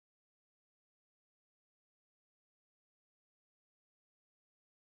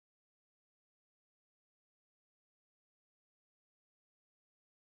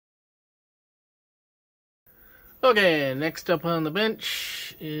Okay, next up on the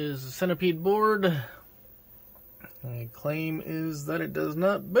bench is the Centipede board. My claim is that it does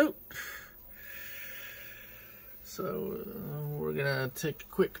not boot. So we're gonna take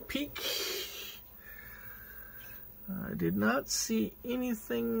a quick peek. I did not see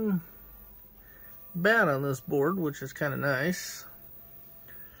anything bad on this board, which is kind of nice.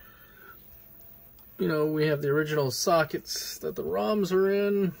 You know, we have the original sockets that the ROMs are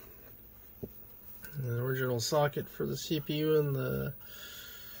in. The original socket for the CPU and the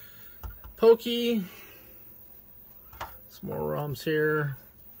Pokey. Some more ROMs here.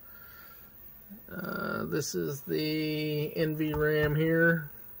 This is the NVRAM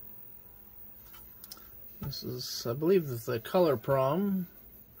here. This is, I believe, this is the color PROM.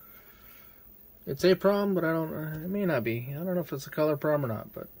 It's a PROM, but it may not be. I don't know if it's a color PROM or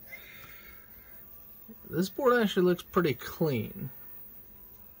not, but this board actually looks pretty clean.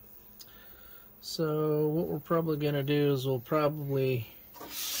 So what we're probably going to do is we'll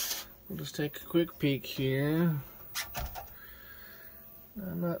just take a quick peek here.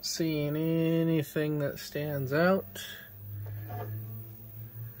 I'm not seeing anything that stands out.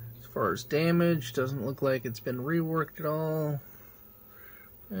 As far as damage, doesn't look like it's been reworked at all.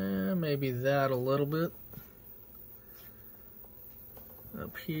 Maybe that a little bit.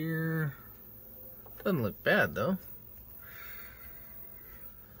 Up here. Doesn't look bad though.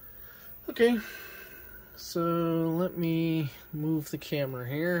 Okay, so let me move the camera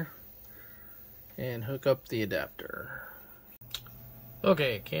here and hook up the adapter.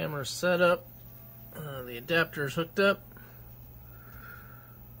 Okay, camera's set up. The adapter's hooked up.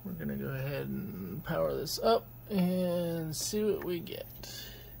 We're gonna go ahead and power this up and see what we get.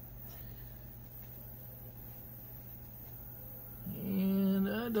 And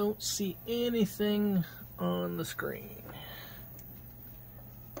I don't see anything on the screen.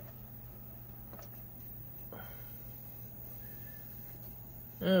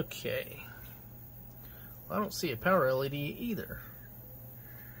 Okay. Well, I don't see a power LED either.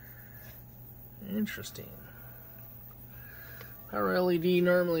 Interesting. Power LED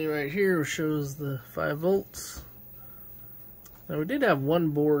normally right here shows the 5 volts. Now we did have one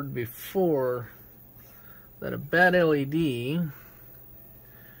board before that a bad LED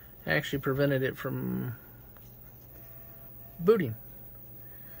actually prevented it from booting.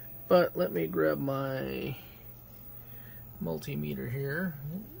 But let me grab my multimeter here.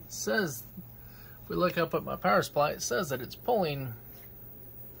 It says, if we look up at my power supply, it says that it's pulling.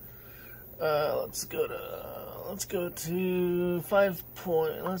 Let's go to 5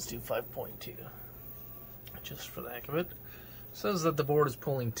 point. Let's do 5.2, just for the heck of it. It says that the board is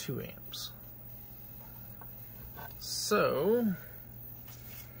pulling 2 amps. So,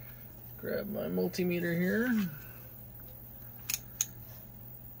 grab my multimeter here.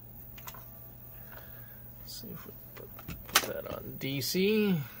 See if we put that on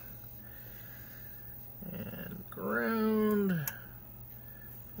DC and ground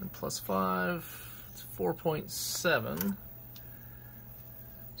and +5. It's 4.7.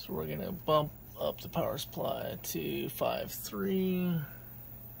 So we're gonna bump up the power supply to 5.3.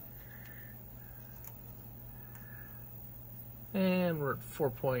 And we're at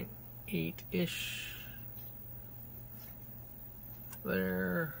 4.8-ish.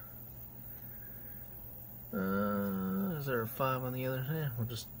 There. Is there a 5 on the other? We'll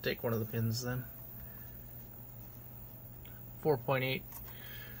just take one of the pins then. 4.8.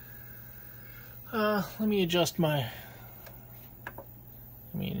 Let me adjust my...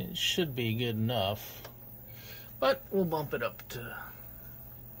 I mean, it should be good enough. But we'll bump it up to...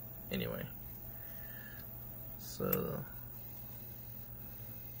 Anyway. So...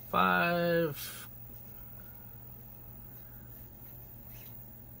 5...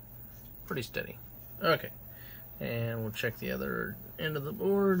 Pretty steady. Okay. And we'll check the other end of the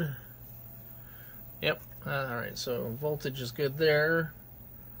board. Yep. Alright, so voltage is good there.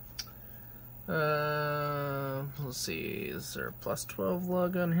 Let's see, is there a +12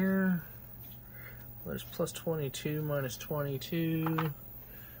 lug on here? There's +22, -22,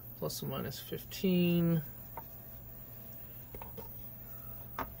 plus and minus 15.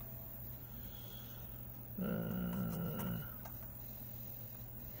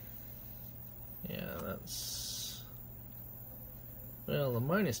 Yeah, that's... Well, the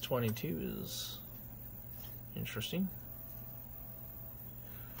 -22 is interesting.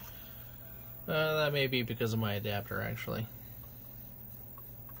 That may be because of my adapter, actually.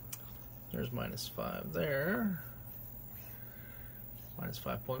 There's -5 there.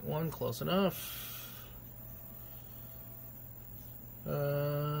 -5.1, close enough.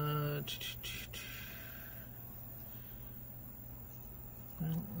 What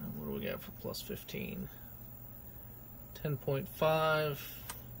do we got for +15? 10.5.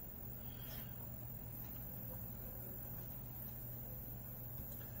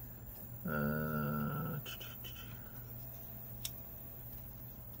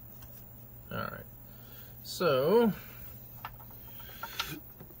 Alright, so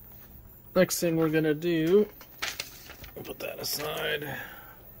next thing we're going to do, put that aside.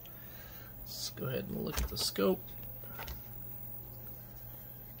 Let's go ahead and look at the scope.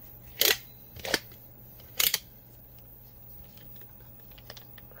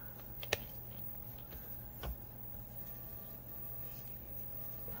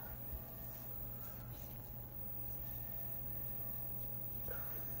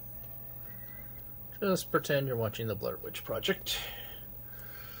 Just pretend you're watching the Blair Witch Project.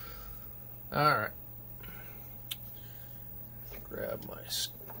 Alright. Grab my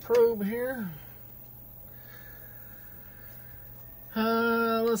probe here.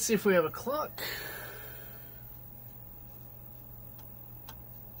 Let's see if we have a clock.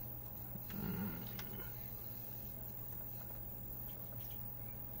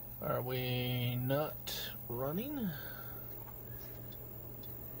 Are we not running?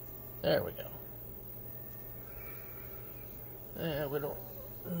 There we go. We don't.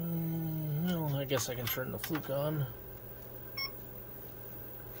 Well, I guess I can turn the fluke on.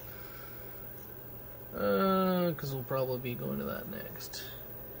 Because we'll probably be going to that next.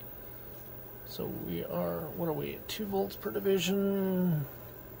 So we are. What are we at? 2 volts per division.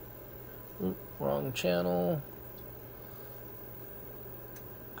 Oop, wrong channel.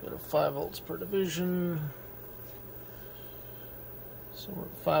 Go to 5 volts per division. So we're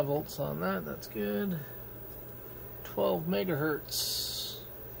at 5 volts on that. That's good. 12 megahertz.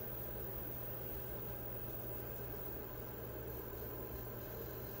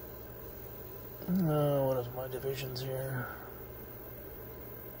 What is my divisions here?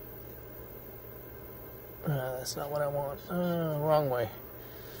 That's not what I want. Wrong way.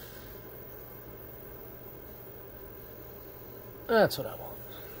 That's what I want.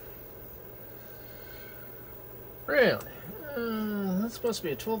 Really? That's supposed to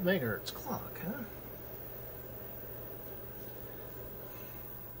be a 12 megahertz clock, huh?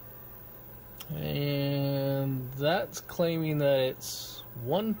 And that's claiming that it's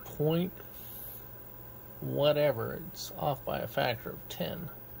 1 point whatever. It's off by a factor of 10.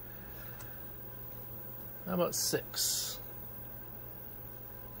 How about 6?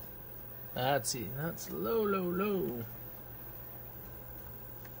 That's low, low, low.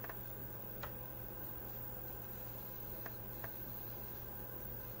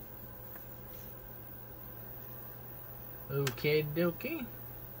 Okay, dokie.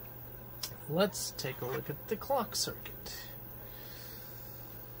 Let's take a look at the clock circuit.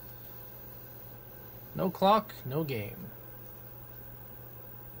 No clock, no game.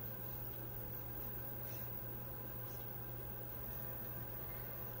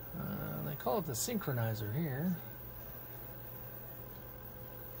 They call it the synchronizer here.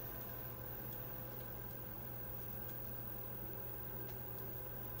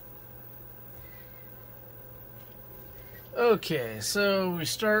 Okay, so we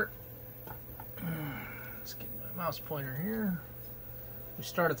start. Let's get my mouse pointer here. We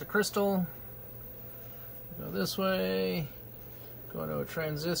start at the crystal. Go this way. Go to a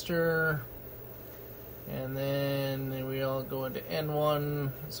transistor. And then we all go into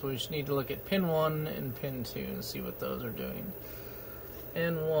N1. So we just need to look at pin 1 and pin 2 and see what those are doing.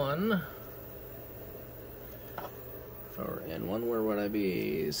 N1. For N1, where would I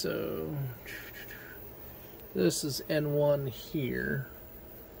be? So this is N1 here.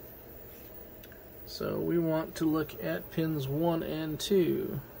 So we want to look at pins 1 and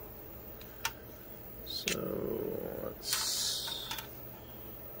 2. So let's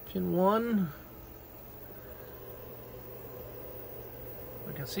pin 1.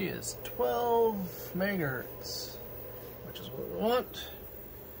 We can see is 12 megahertz, which is what we want.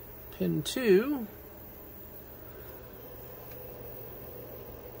 Pin 2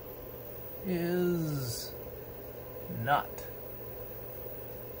 is not.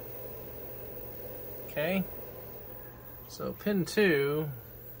 Okay, so pin 2,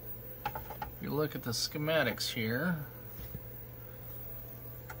 if you look at the schematics here,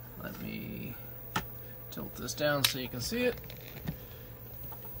 let me tilt this down so you can see it.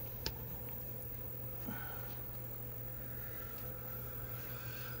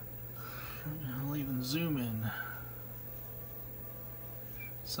 I'll even zoom in.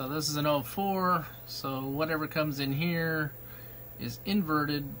 So this is an 04, so whatever comes in here is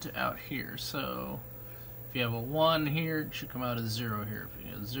inverted to out here. So if you have a 1 here, it should come out as 0 here. If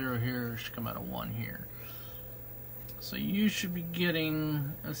you have 0 here, it should come out of 1 here. So you should be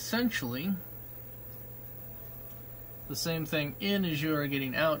getting essentially the same thing in as you are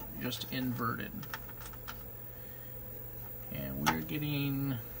getting out, just inverted. And we're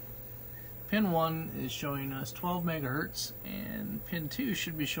getting, pin 1 is showing us 12 megahertz, and pin 2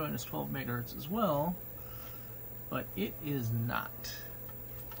 should be showing us 12 megahertz as well, but it is not.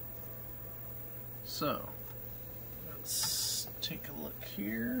 So, let's take a look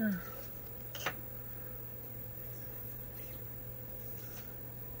here.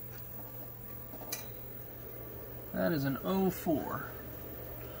 That is an 04.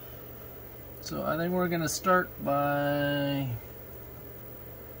 So I think we're going to start by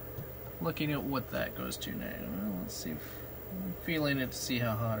looking at what that goes to now. Well, let's see if I'm feeling it to see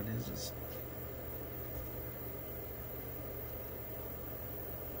how hot it is.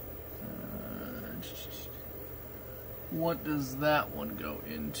 What does that one go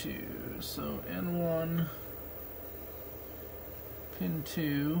into? So N1, pin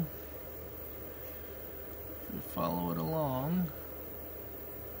 2. If we follow it along,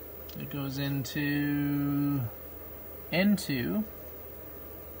 it goes into N2.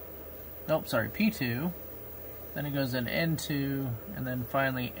 Nope, sorry, P2. Then it goes in N2, and then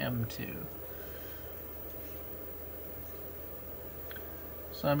finally M2.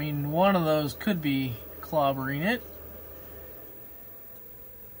 So I mean, one of those could be clobbering it,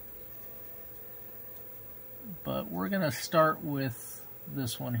 but we're going to start with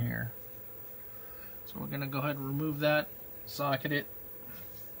this one here. So we're going to go ahead and remove that, socket it,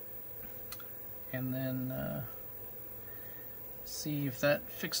 and then see if that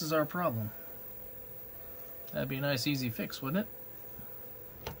fixes our problem. That'd be a nice easy fix, wouldn't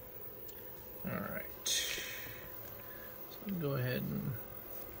it? Alright. So go ahead and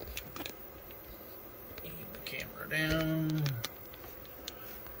aim the camera down.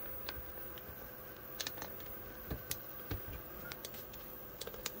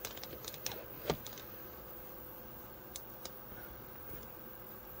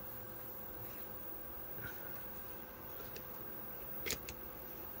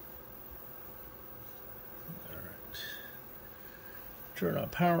 Turn our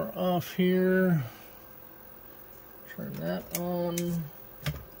power off here. Turn that on.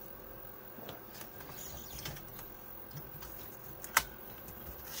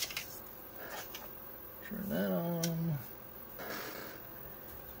 Turn that on.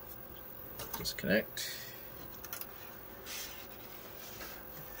 Disconnect.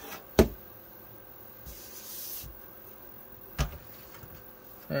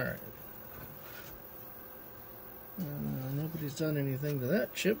 All right. Nobody's done anything to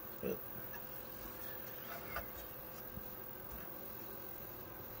that chip, but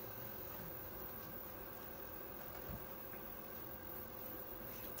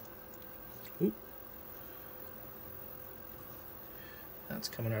oop. That's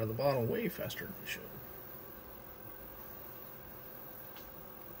coming out of the bottle way faster than it should.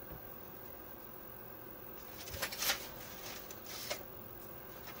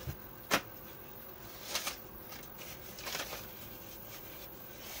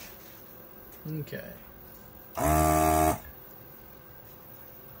 Okay.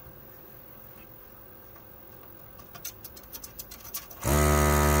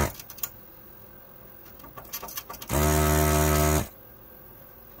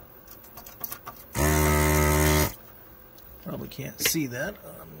 Probably can't see that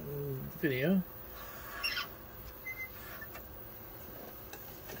on video.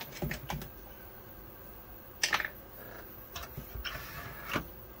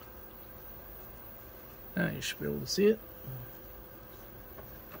 Now you should be able to see it.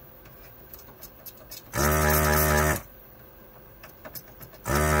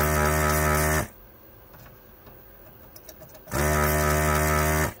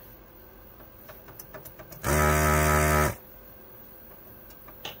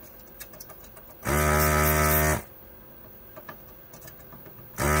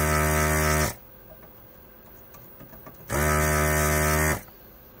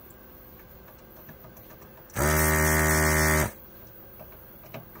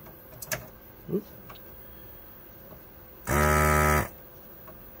 Oop.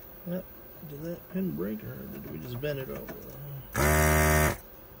 Yep. Did that pin break, or did we just bend it over? Yeah,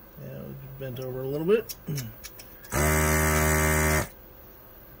 we bent over a little bit.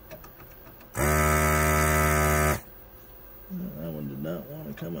 That one did not want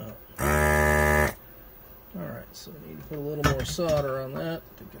to come out. Alright, so we need to put a little more solder on that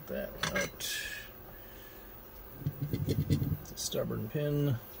to get that out. It's a stubborn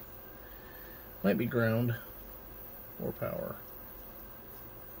pin. Might be ground or power.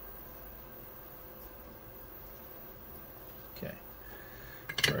 Okay.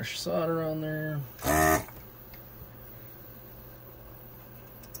 Fresh solder on there.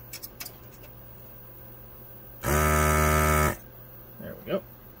 There we go.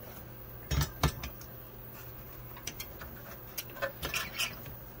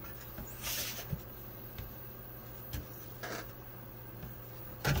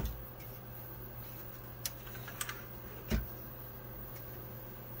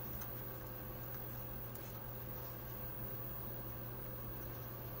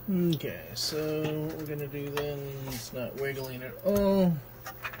 Okay, so what we're going to do then, it's not wiggling at all.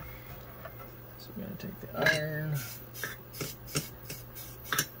 So we're going to take the iron.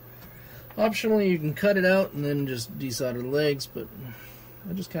 Optionally, you can cut it out and then just desolder the legs, but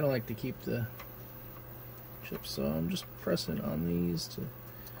I just kind of like to keep the chips, so I'm just pressing on these to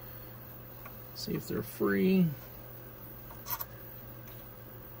see if they're free.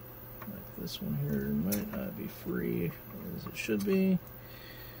 Like this one here might not be free as it should be.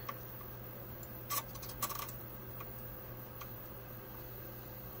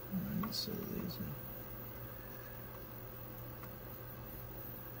 So these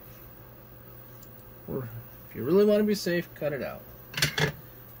or if you really want to be safe, cut it out. I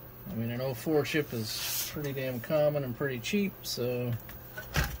mean, an 04 chip is pretty damn common and pretty cheap, so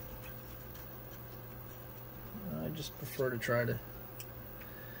I just prefer to try to,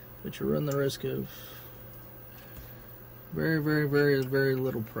 but you run the risk of very, very, very, very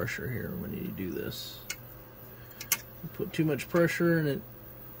little pressure here when you do this. You put too much pressure and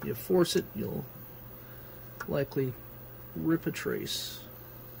you force it, you'll likely rip a trace.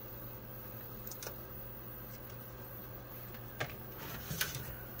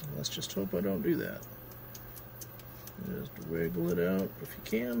 Let's just hope I don't do that. Just wiggle it out if you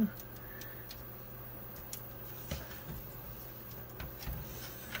can.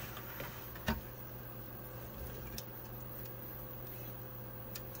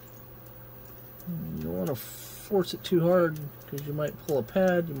 You don't want to force it too hard because you might pull a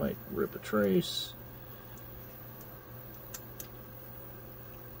pad, you might rip a trace.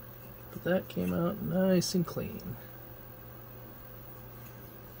 But that came out nice and clean.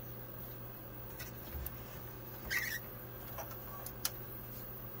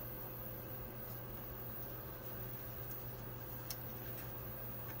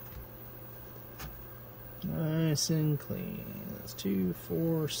 Nice and clean. That's 2,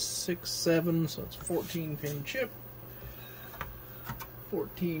 4, 6, 7, so it's 14-pin chip.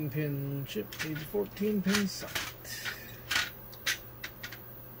 14-pin chip needs a 14-pin socket.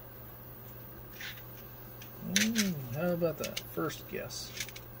 How about that? First guess.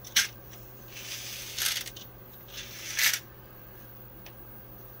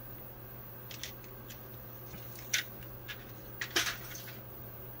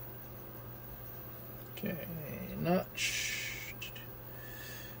 Okay, notch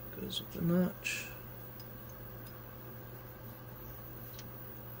goes with the notch.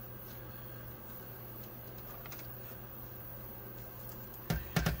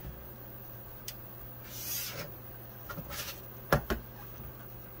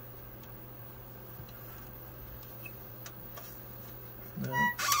 No,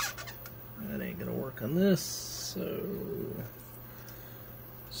 that ain't gonna work on this, so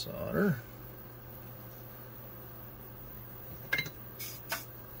solder.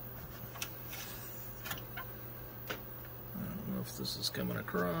 If this is coming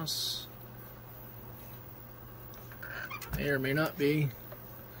across, may or may not be.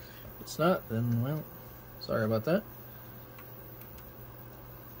 If it's not, then well, sorry about that.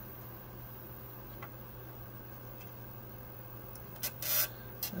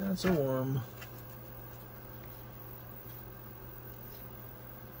 That's a worm.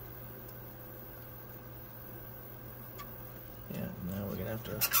 Yeah, now we're gonna have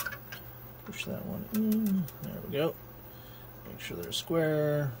to push that one in. There we go. Make sure they're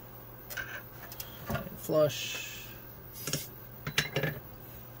square and flush.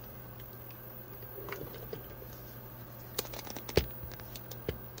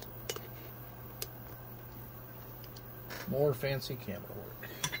 More fancy camera work.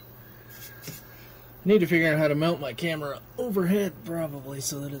 I need to figure out how to mount my camera overhead probably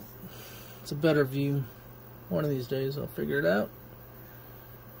so that it's a better view. One of these days I'll figure it out.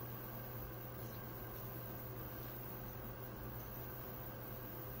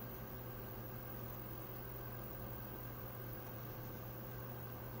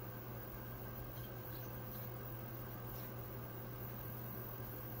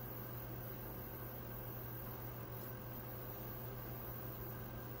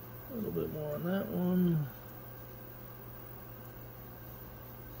 A little bit more on that one.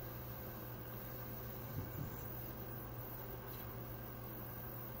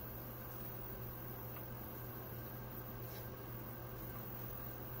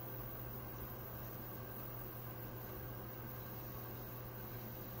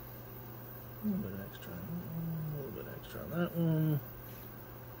 little bit extra. A little bit extra on that one.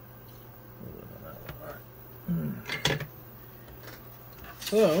 A little bit on that one. Alright.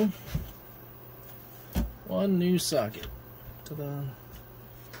 So, one new socket. Ta-da.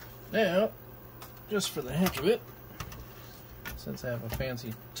 Now, just for the heck of it, since I have a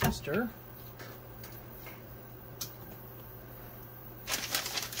fancy tester,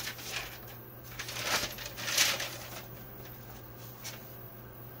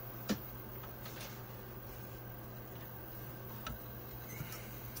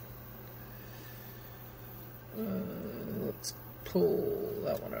 let's pull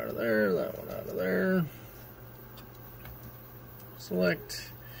that one out of there, that one out of there.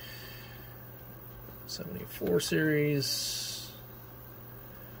 Select 74 series,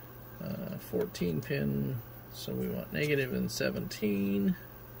 14 pin, so we want negative and 17.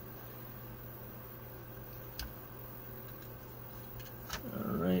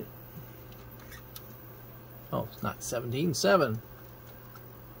 All right. Oh, it's not 17, 7.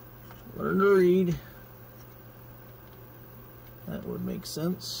 Learn to read. That would make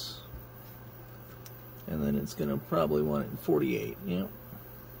sense. And then it's going to probably want it in 48. Yep.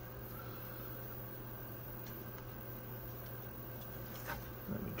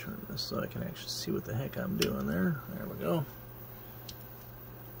 Let me turn this so I can actually see what the heck I'm doing there. There we go.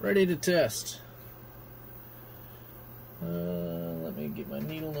 Ready to test. Let me get my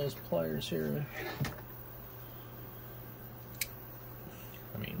needle nose pliers here.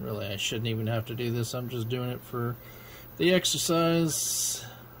 I mean, really, I shouldn't even have to do this. I'm just doing it for the exercise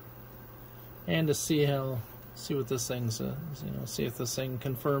and to see what this thing says. You know, see if this thing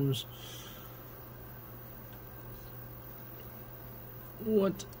confirms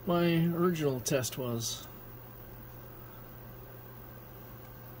what my original test was.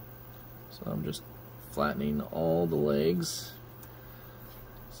 So I'm just flattening all the legs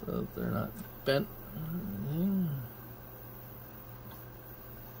so that they're not bent.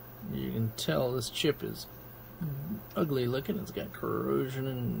 You can tell this chip is ugly looking. It's got corrosion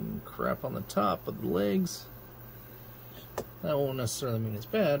and crap on the top of the legs. That won't necessarily mean it's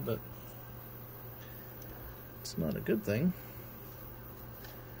bad, but it's not a good thing.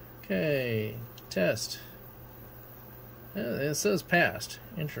 Okay, test. Yeah, it says passed.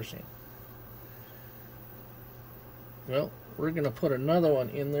 Interesting. Well, we're going to put another one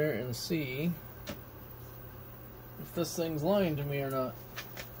in there and see if this thing's lying to me or not.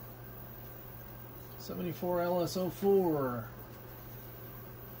 74 LSO4.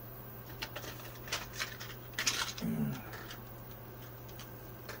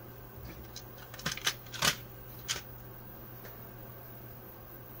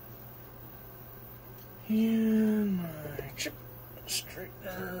 And my chip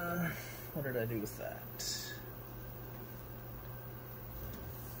straightener. What did I do with that?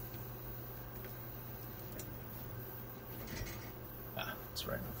 Ah, that's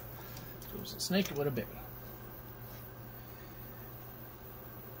right. If it was a snake, it would have bit me.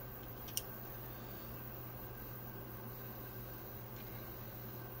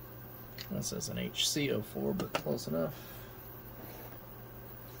 That says an HC04, but close enough.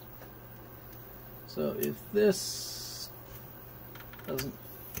 So if this doesn't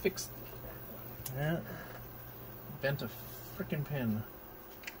fix that, bent a frickin' pin.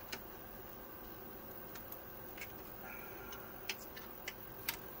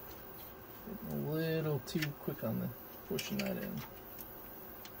 Getting a little too quick on the pushing that in.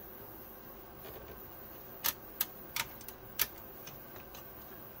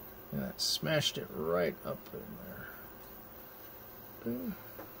 And that smashed it right up in there.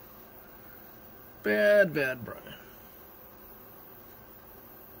 Bad, bad Brian.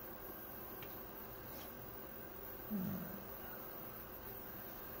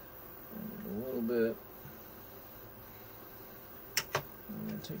 A little bit. I'm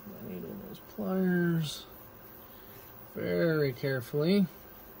going to take my needle and those pliers very carefully.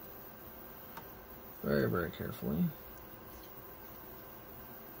 Very, very carefully.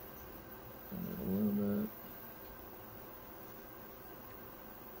 A little bit.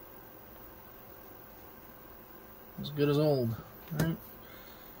 As good as old, right?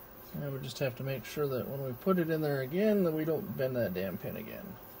 And we just have to make sure that when we put it in there again, that we don't bend that damn pin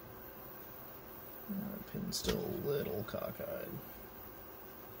again. That pin's still a little cockeyed.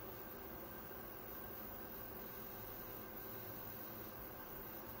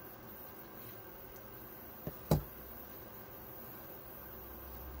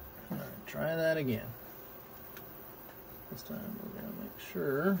 Alright, try that again. This time we're going to make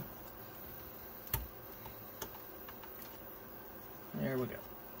sure. There we go.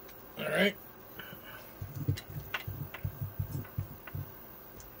 All right.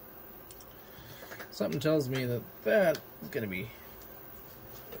 Something tells me that that is going to be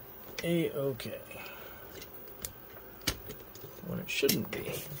A-okay. When it shouldn't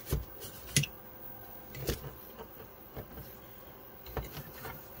be.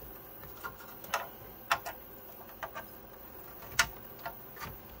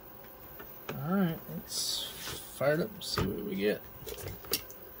 Alright, let's fire it up and see what we get.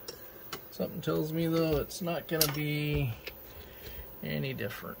 Something tells me though it's not going to be any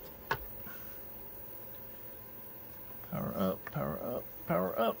different. Power up, power up,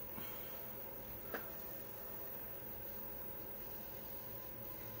 power up.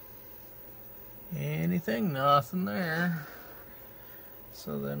 Anything? Nothing there.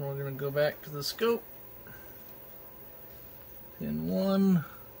 So then we're going to go back to the scope. Pin 1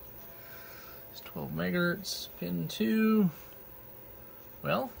 is 12 megahertz. Pin 2,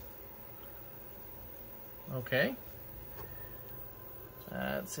 well, okay.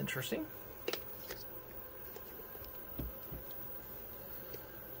 That's interesting.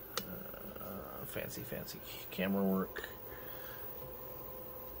 Fancy camera work.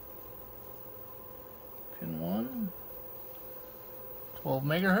 Pin 1, 12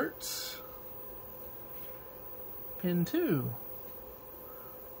 megahertz. Pin 2,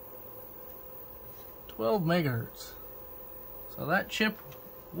 12 megahertz. So that chip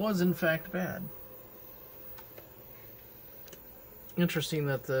was in fact bad. Interesting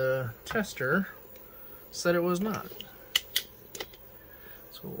that the tester said it was not.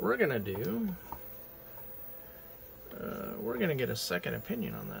 So what we're gonna do, we're gonna get a second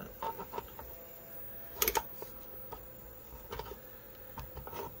opinion on that.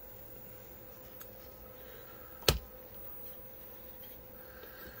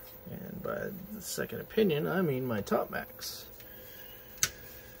 And by the second opinion, I mean my Top Max.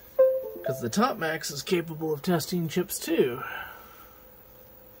 Because the Top Max is capable of testing chips too.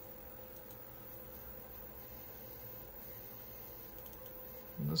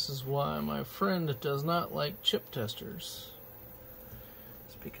 This is why my friend does not like chip testers.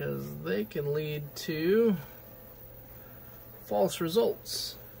 It's because they can lead to false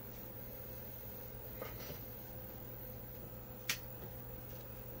results.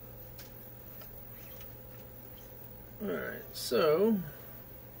 Alright, so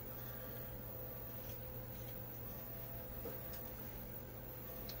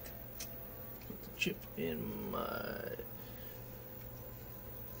put the chip in my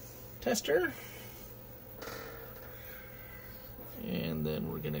tester, and then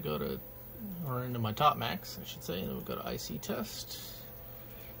we're going to go to, or into my Top Max, I should say, and we'll go to IC test,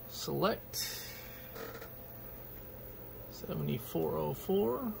 select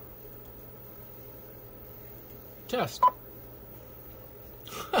 7404, test.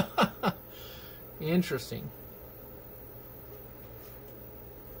 Interesting.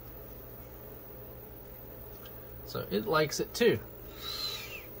 So it likes it too.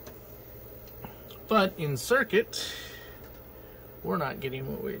 But in circuit, we're not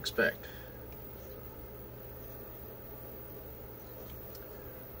getting what we expect.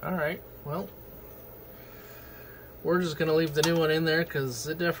 Alright, well, we're just going to leave the new one in there because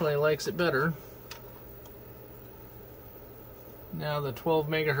it definitely likes it better. Now the 12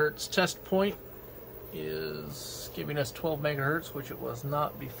 megahertz test point is giving us 12 megahertz, which it was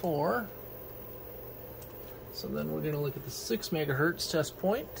not before. So then we're going to look at the 6 megahertz test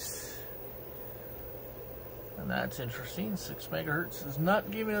point. And that's interesting. 6 megahertz is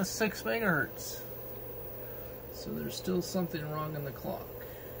not giving us 6 megahertz. So there's still something wrong in the clock.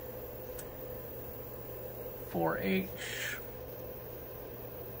 4H.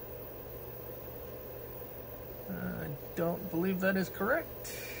 I don't believe that is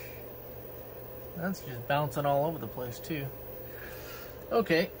correct. That's just bouncing all over the place too.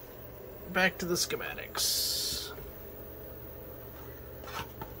 Okay, back to the schematics.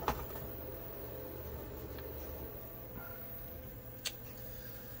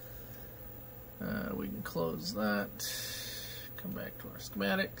 We can close that, come back to our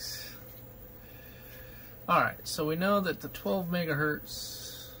schematics. Alright, so we know that the 12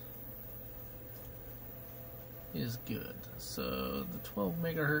 megahertz is good. So the 12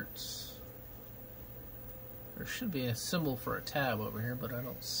 megahertz, there should be a symbol for a tab over here, but I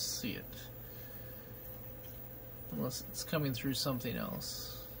don't see it. Unless it's coming through something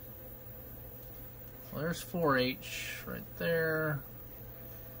else. Well, there's 4H right there.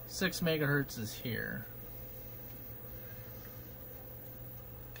 6 megahertz is here.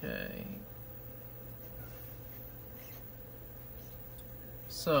 Okay.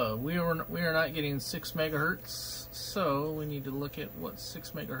 So we are not getting 6 megahertz. So we need to look at what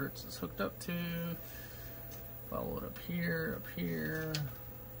 6 megahertz is hooked up to. Follow it up here, up here.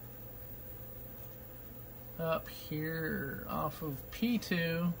 up here off of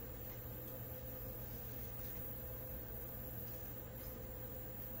P2.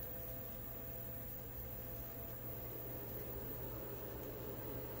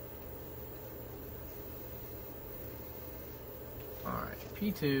 Alright,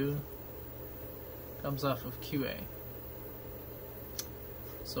 P2 comes off of QA.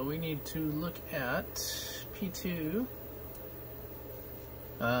 So we need to look at P2,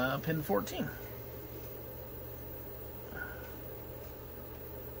 pin 14.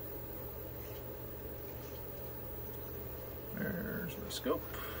 There's my scope.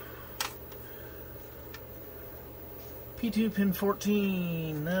 P2 pin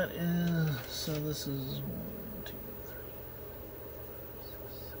 14, that is, so this is 1, 2, 3,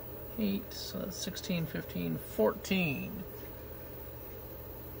 6, 8, so that's 16, 15, 14.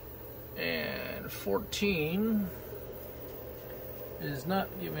 And 14 is not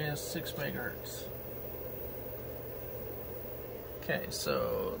giving us 6 megahertz. Okay,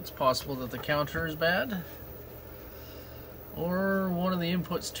 so it's possible that the counter is bad, or one of the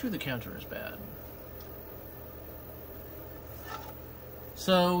inputs to the counter is bad.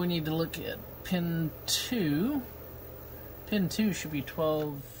 So we need to look at pin 2. Pin 2 should be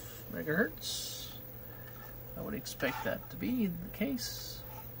 12 megahertz. I would expect that to be the case.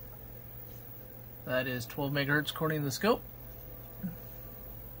 That is 12 megahertz according to the scope.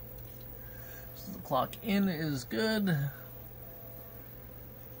 So the clock in is good.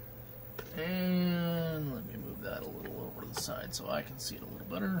 And let me move that a little over to the side so I can see it a little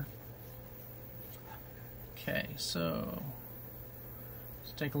better. Okay, so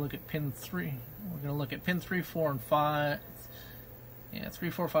let's take a look at pin 3. We're going to look at pin 3, 4, and 5. Yeah, 3,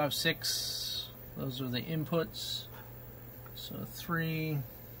 4, 5, 6. Those are the inputs. So 3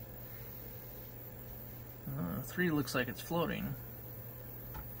 looks like it's floating.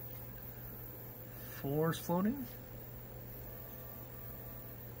 4 is floating.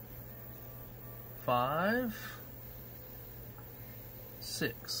 5,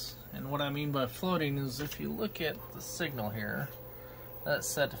 6. And what I mean by floating is if you look at the signal here, that's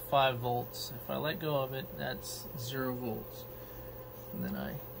set to 5 volts. If I let go of it, that's 0 volts. And then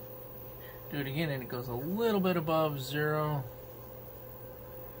I do it again and it goes a little bit above 0.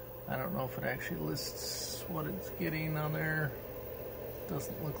 I don't know if it actually lists what it's getting on there.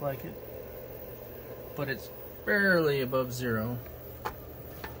 Doesn't look like it. But it's barely above 0.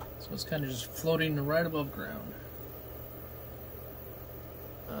 So it's kind of just floating right above ground.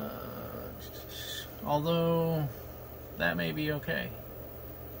 Although that may be okay.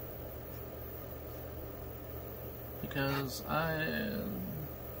 Because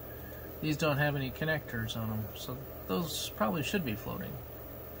these don't have any connectors on them. So those probably should be floating.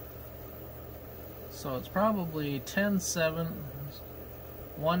 So it's probably 10, 7,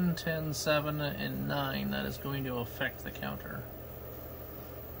 1, 10, 7, and 9 that is going to affect the counter.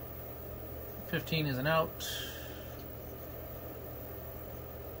 15 is an out.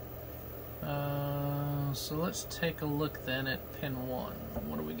 So let's take a look then at pin 1.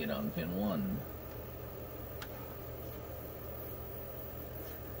 What do we get on pin 1?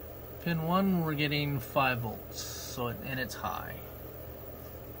 Pin 1 we're getting 5 volts, so and it's high.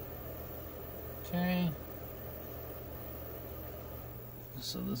 Okay.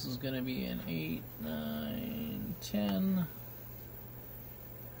 So this is going to be an 8, 9, 10.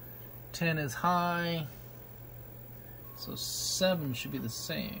 10 is high. So 7 should be the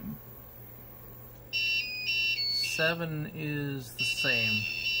same. 7 is the same,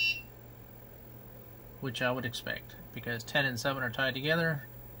 which I would expect, because 10 and 7 are tied together.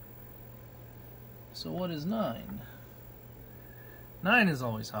 So what is 9? 9 is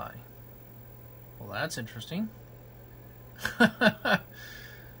always high. Well, that's interesting.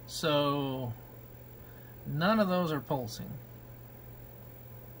 So none of those are pulsing.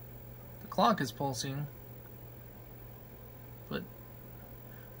 The clock is pulsing, but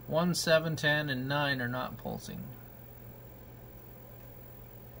 1, 7, 10, and 9 are not pulsing.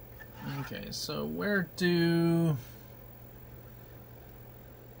 Okay, so where do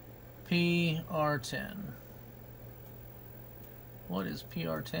PR10? What is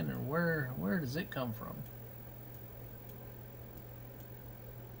PR10 and where does it come from?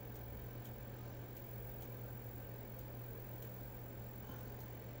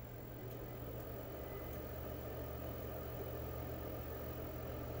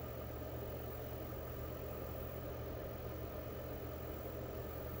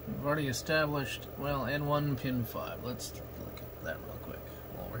 We've already established, well, N1 pin 5. Let's look at that real quick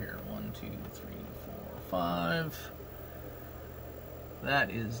while we're here. 1, 2, 3, 4, 5.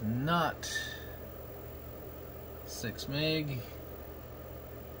 That is not 6 meg.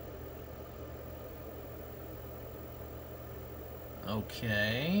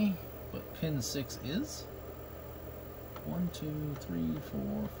 Okay, but pin 6 is 1, 2, 3,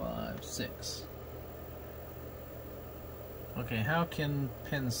 4, 5, 6. Okay, how can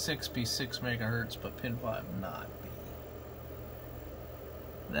pin 6 be 6 megahertz but pin 5 not be?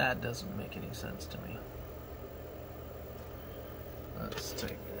 That doesn't make any sense to me. Let's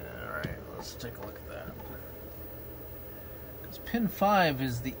take a look at that. Because pin 5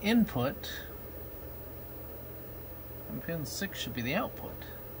 is the input, and pin 6 should be the output.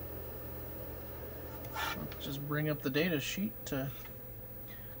 Let's just bring up the data sheet to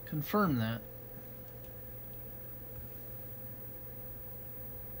confirm that.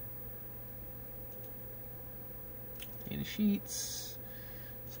 Data sheets,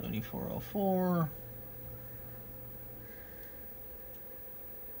 7404.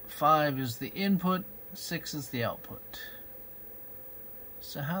 5 is the input, 6 is the output.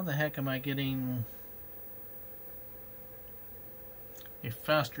 So how the heck am I getting a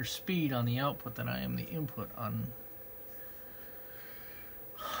faster speed on the output than I am the input on,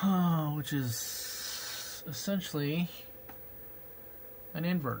 which is essentially an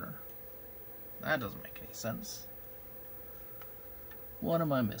inverter? That doesn't make any sense. What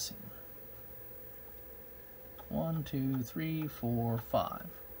am I missing? 1, 2, 3, 4, 5.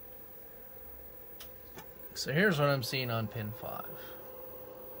 So here's what I'm seeing on pin 5.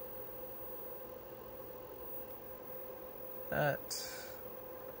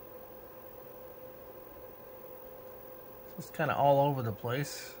 It's kind of all over the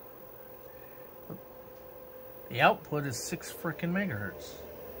place. But the output is 6 frickin' megahertz.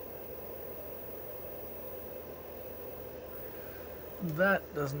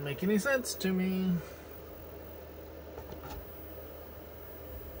 That doesn't make any sense to me.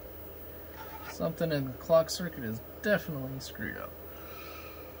 Something in the clock circuit is definitely screwed up.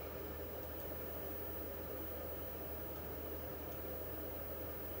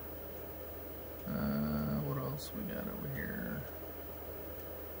 What else we got over here?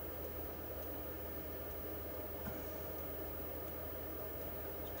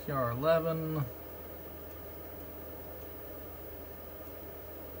 PR11.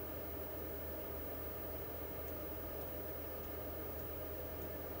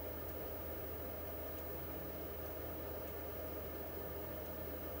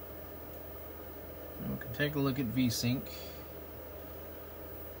 We can take a look at VSync.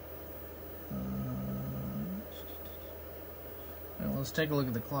 Well, let's take a look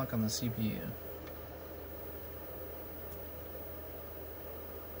at the clock on the CPU.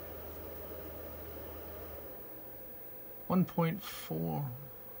 .4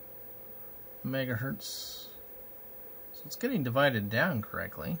 megahertz. So it's getting divided down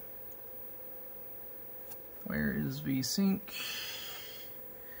correctly. Where is VSync?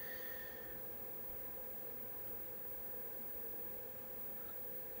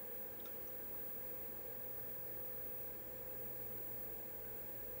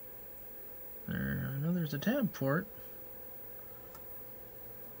 I know there's a tab port.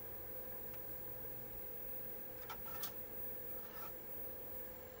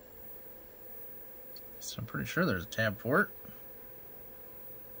 So I'm pretty sure there's a tab port.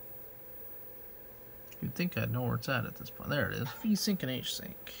 You'd think I'd know where it's at this point. There it is. VSync and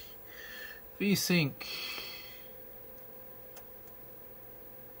HSync. VSync.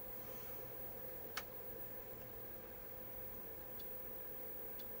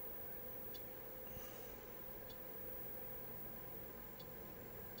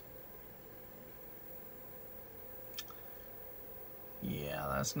 Yeah,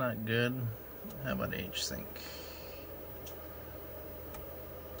 that's not good. How about HSync?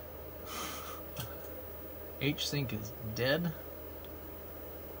 HSync is dead.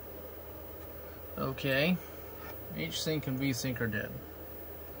 Okay. HSync and VSync are dead.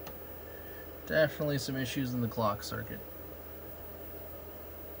 Definitely some issues in the clock circuit.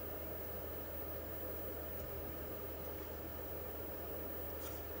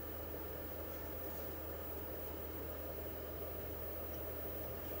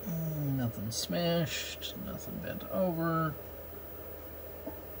 Nothing smashed, nothing bent over.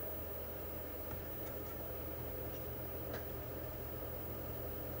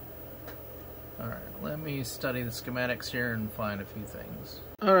 Alright, let me study the schematics here and find a few things.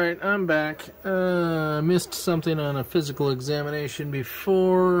 Alright, I'm back. Missed something on a physical examination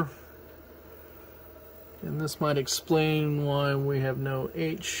before. And this might explain why we have no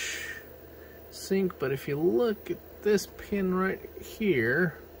H sync, but if you look at this pin right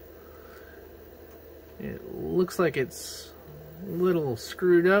here, it looks like it's a little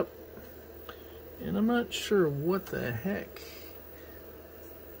screwed up, and I'm not sure what the heck.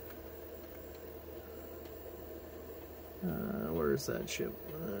 Where Where's that chip?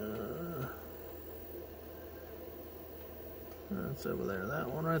 That's over there. That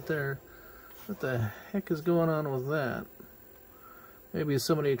one right there. What the heck is going on with that? Maybe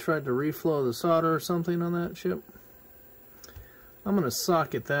somebody tried to reflow the solder or something on that chip. I'm going to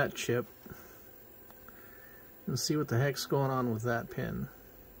socket that chip and see what the heck's going on with that pin.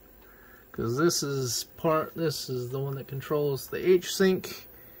 Because this is the one that controls the H-Sync,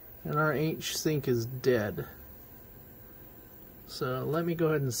 and our H-Sync is dead. So let me go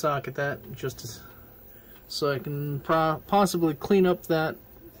ahead and socket that just so I can possibly clean up that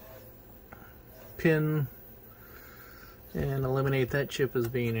pin and eliminate that chip as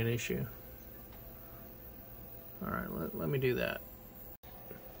being an issue. Alright, let me do that.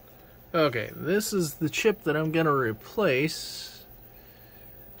 Okay, this is the chip that I'm going to replace.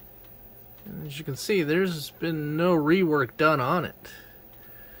 And as you can see, there's been no rework done on it.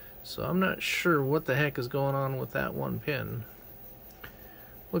 So I'm not sure what the heck is going on with that one pin.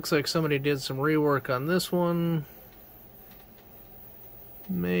 Looks like somebody did some rework on this one.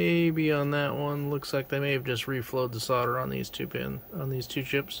 Maybe on that one. Looks like they may have just reflowed the solder on these two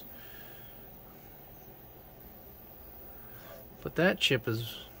chips. But that chip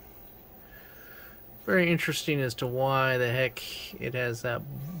is very interesting as to why the heck it has that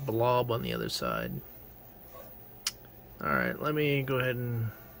blob on the other side. Alright, let me go ahead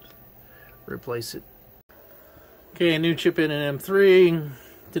and replace it. Okay, a new chip in an M3.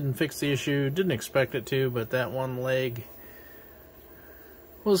 Didn't fix the issue, didn't expect it to, but that one leg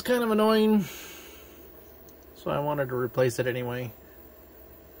was kind of annoying, so I wanted to replace it anyway.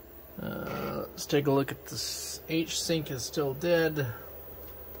 Let's take a look at this. H-Sync is still dead.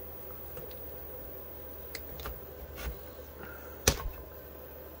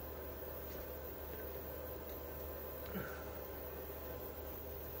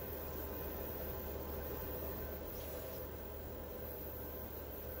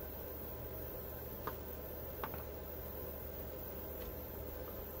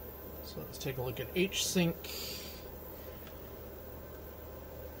 So let's take a look at H-Sync.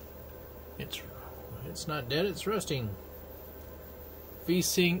 It's not dead, it's rusting.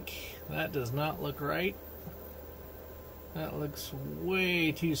 V-Sync, that does not look right. That looks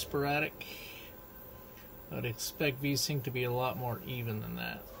way too sporadic. I'd expect V-Sync to be a lot more even than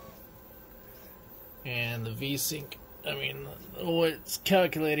that. And the V-Sync, I mean, what it's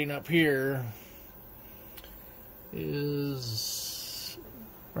calculating up here is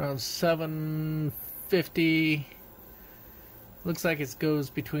around 750. Looks like it goes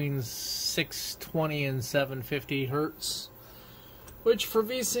between 620 and 750 hertz, which for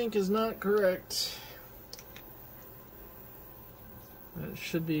V-Sync is not correct. It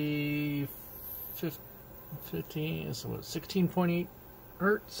should be 15, so what, 16.8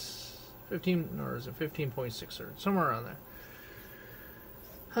 hertz? 15, or is it 15.6 hertz? Somewhere around there.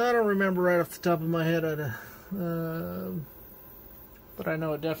 I don't remember right off the top of my head, but I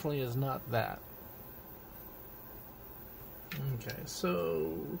know it definitely is not that. Okay,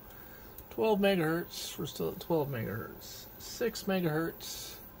 so 12 megahertz, we're still at 12 megahertz. 6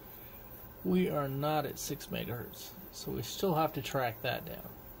 megahertz, we are not at 6 megahertz, so we still have to track that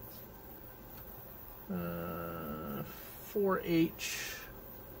down. 4H,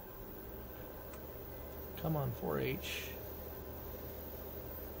 come on 4H.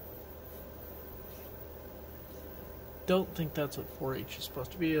 Don't think that's what 4H is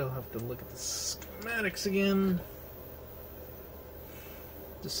supposed to be. I'll have to look at the schematics again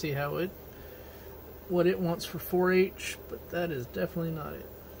to see what it wants for 4H, but that is definitely not it.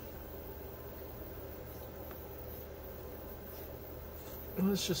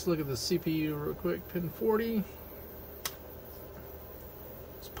 Let's just look at the CPU real quick. Pin 40.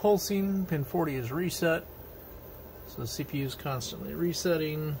 It's pulsing. Pin 40 is reset. So the CPU is constantly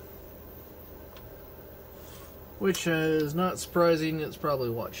resetting. Which is not surprising. It's probably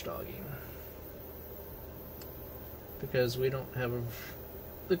watchdogging. Because we don't have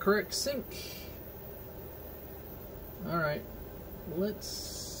the correct sync. Alright.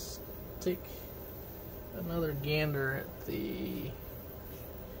 Let's take another gander at the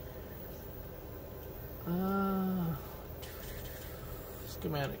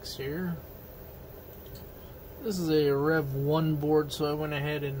schematics here. This is a Rev 1 board, so I went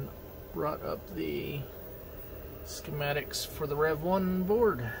ahead and brought up the schematics for the Rev 1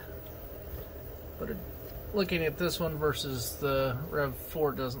 board. But looking at this one versus the Rev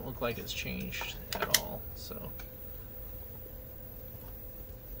 4 doesn't look like it's changed at all. So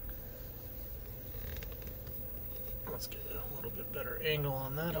let's get a little bit better angle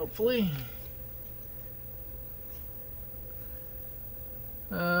on that, hopefully.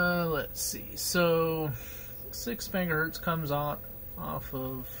 Let's see. So 6 megahertz comes out off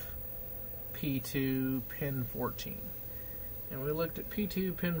of P2 pin 14. And we looked at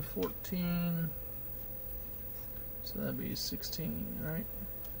P2 pin 14, so that'd be 16, right?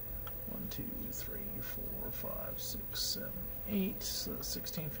 1, 2, 3, 4, 5, 6, 7, 8, so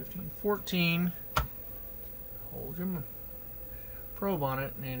 16, 15, 14. Hold your probe on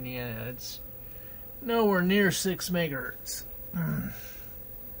it, and yeah, it's nowhere near 6 megahertz.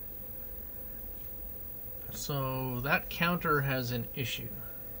 So that counter has an issue.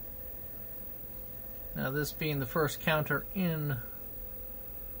 Now, this being the first counter in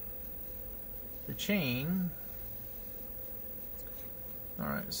the chain.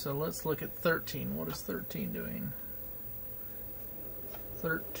 Alright, so let's look at 13. What is 13 doing?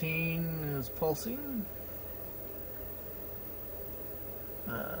 13 is pulsing.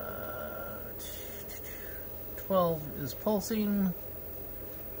 12 is pulsing.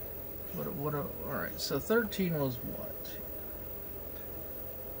 Alright, so 13 was what?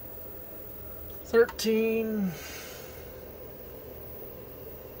 13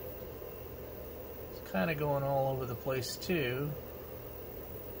 it's kind of going all over the place too.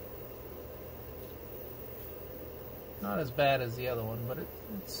 Not as bad as the other one, but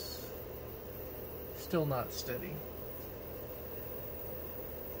it's still not steady.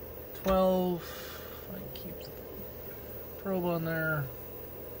 12, I can keep the probe on there.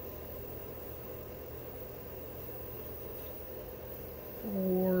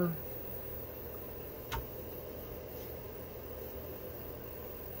 4.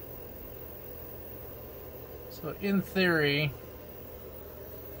 So in theory,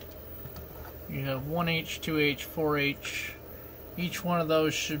 you have 1H, 2H, 4H. Each one of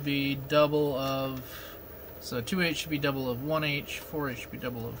those should be double of, so 2H should be double of 1H, 4H should be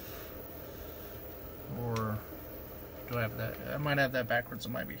double of, or do I have that? I might have that backwards. It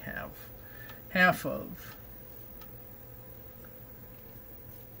might be half of.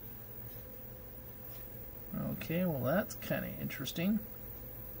 Okay, well that's kind of interesting.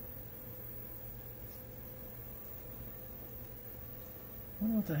 I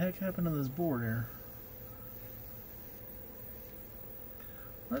wonder what the heck happened to this board here.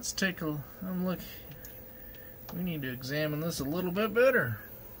 Let's take a look. We need to examine this a little bit better.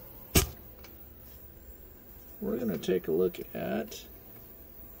 We're going to take a look at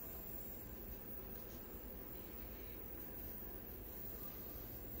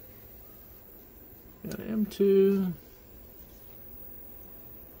got M2.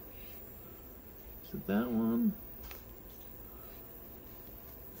 Is it that one?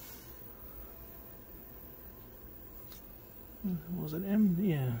 Was it M?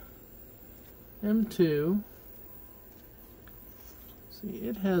 Yeah. M2. See,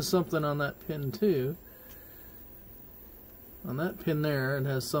 it has something on that pin too. On that pin there, it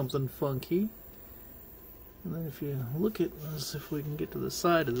has something funky. And then if you look at this, if we can get to the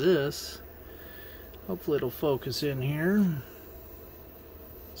side of this, hopefully it'll focus in here.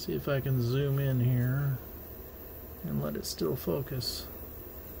 See if I can zoom in here and let it still focus.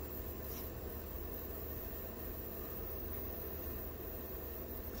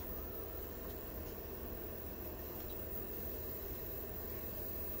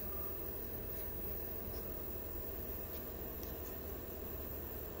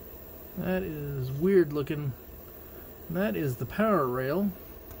 That is weird looking. That is the power rail.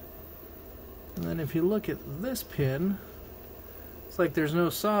 And then if you look at this pin, it's like there's no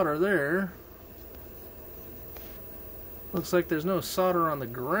solder there. Looks like there's no solder on the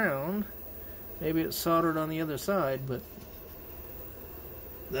ground. Maybe it's soldered on the other side, but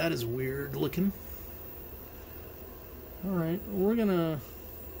that is weird looking. Alright, we're gonna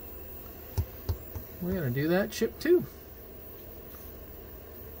do that chip too.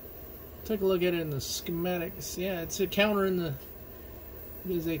 Take a look at it in the schematics. Yeah, it's a counter in the.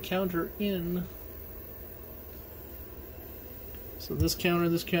 It is a counter in. So this counter,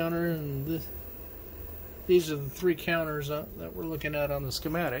 and this. These are the 3 counters that we're looking at on the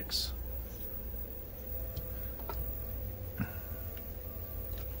schematics.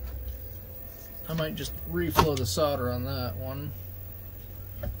 I might just reflow the solder on that one.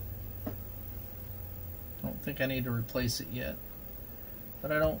 I don't think I need to replace it yet,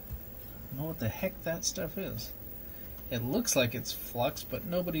 but I don't know what the heck that stuff is. It looks like it's flux, but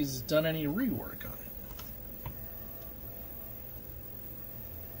nobody's done any rework on it.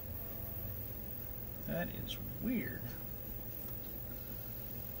 That is weird.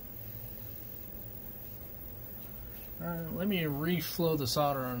 Alright, let me reflow the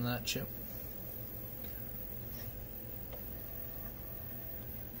solder on that chip.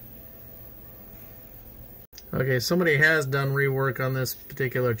 Okay, somebody has done rework on this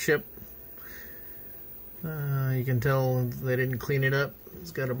particular chip. You can tell they didn't clean it up.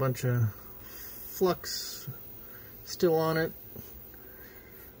 It's got a bunch of flux still on it.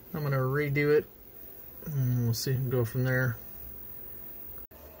 I'm going to redo it, and we'll see, go from there.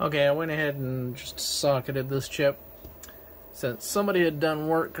 Okay, I went ahead and just socketed this chip. Since somebody had done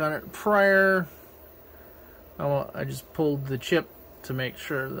work on it prior, I just pulled the chip to make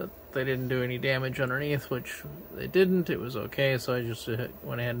sure that they didn't do any damage underneath, which they didn't. It was okay, so I just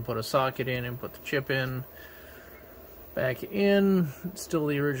went ahead and put a socket in and put the chip in. Back in, it's still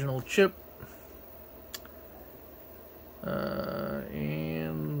the original chip.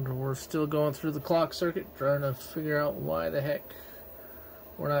 And we're still going through the clock circuit, trying to figure out why the heck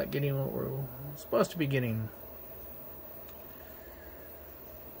we're not getting what we're supposed to be getting.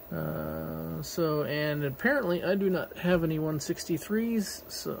 And apparently I do not have any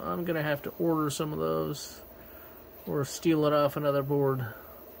 163s, so I'm going to have to order some of those or steal it off another board.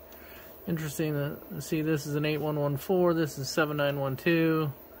 Interesting to see this is an 8114, this is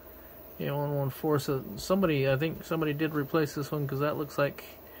 7912, 8114, so I think somebody did replace this one because that looks like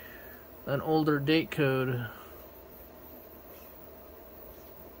an older date code.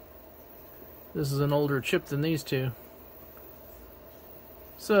 This is an older chip than these two.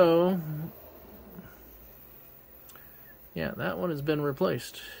 So, yeah, that one has been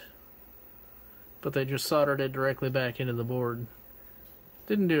replaced. But they just soldered it directly back into the board.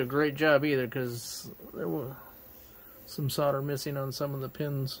 Didn't do a great job either because there was some solder missing on some of the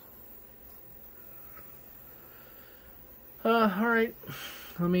pins. Alright,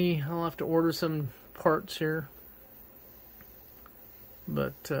 I'll have to order some parts here.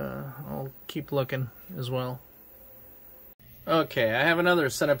 But I'll keep looking as well. Okay, I have another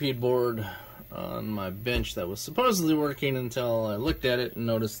Centipede board on my bench that was supposedly working until I looked at it and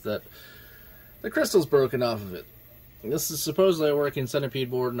noticed that the crystal's broken off of it. This is supposedly a working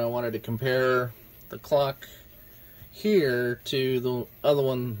Centipede board, and I wanted to compare the clock here to the other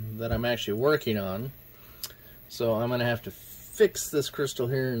one that I'm actually working on. So I'm going to have to fix this crystal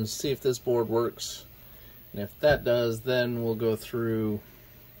here and see if this board works. And if that does, then we'll go through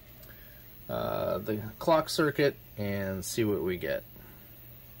the clock circuit and see what we get.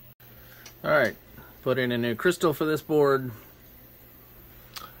 Alright, put in a new crystal for this board.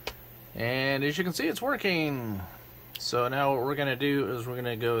 And as you can see, it's working. So now what we're going to do is we're going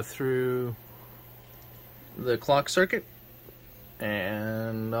to go through the clock circuit.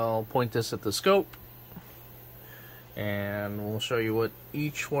 And I'll point this at the scope. And we'll show you what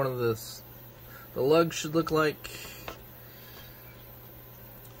each one of the lugs should look like.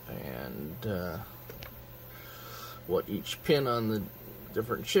 And what each pin on the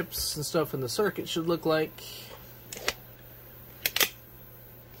different chips and stuff in the circuit should look like.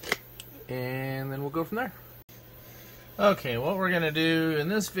 And then we'll go from there. Okay, what we're going to do in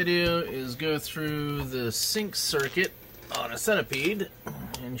this video is go through the sync circuit on a Centipede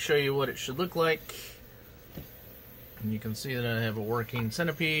and show you what it should look like. And you can see that I have a working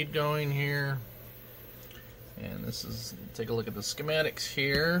Centipede going here. And this is, take a look at the schematics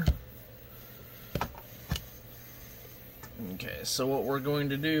here. Okay, so what we're going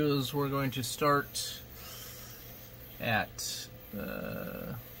to do is we're going to start at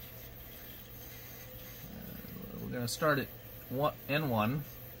we're going to start at N1.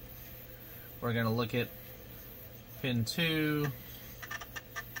 We're going to look at pin 2.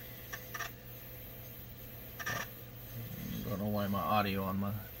 I don't know why my audio on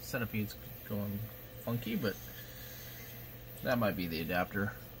my Centipede's going funky, but that might be the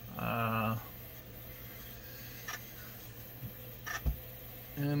adapter.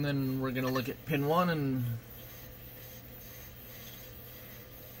 And then we're going to look at pin 1, and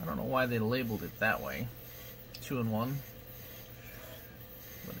I don't know why they labeled it that way, 2 and 1,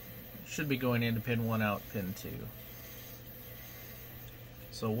 but it should be going into pin 1 out pin 2.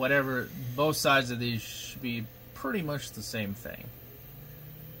 So whatever, both sides of these should be pretty much the same thing.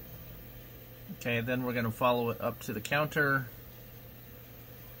 Okay, then we're going to follow it up to the counter.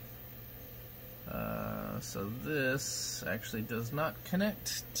 So this actually does not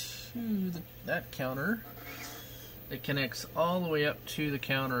connect to that counter. It connects all the way up to the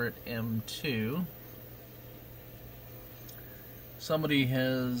counter at M2. Somebody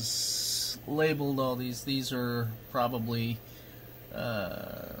has labeled all these. These are probably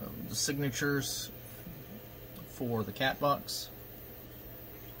the signatures for the cat box,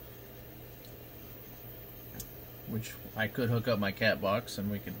 which I could hook up my cat box and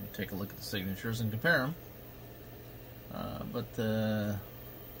we could take a look at the signatures and compare them.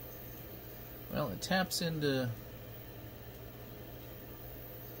 Well, it taps into, it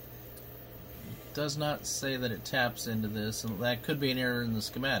does not say that it taps into this, and that could be an error in the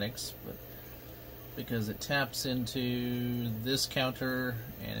schematics, but because it taps into this counter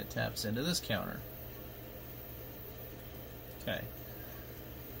and it taps into this counter. Okay.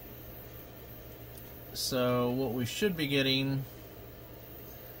 So what we should be getting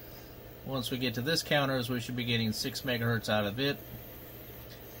once we get to this counter is we should be getting 6 megahertz out of it.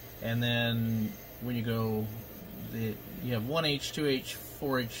 And then when you go, you have 1H, 2H,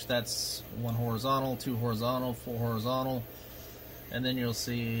 4H, that's 1 horizontal, 2 horizontal, 4 horizontal. And then you'll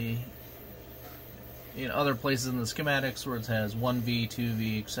see in other places in the schematics where it has 1V,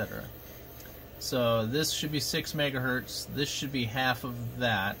 2V, etc. So this should be 6 megahertz. This should be half of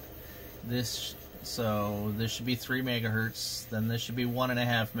that. So this should be 3 megahertz. Then this should be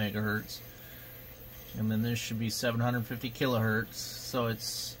 1.5 megahertz. And then this should be 750 kilohertz. So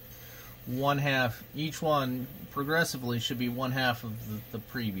it's 1/2. Each one progressively should be 1/2 of the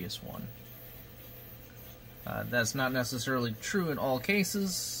previous one. That's not necessarily true in all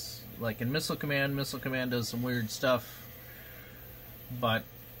cases. Like in Missile Command does some weird stuff. But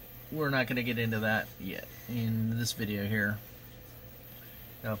we're not going to get into that yet in this video here.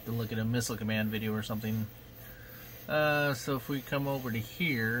 I'll have to look at a Missile Command video or something. So if we come over to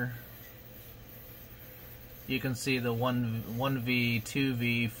here, you can see the 1V,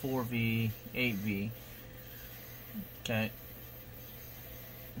 2V, 4V, 8V. Okay.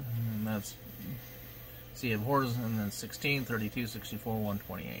 And that's, see, you have horizontal, and then 16, 32, 64,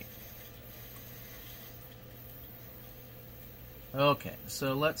 128. Okay,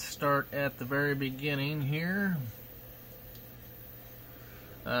 so let's start at the very beginning here.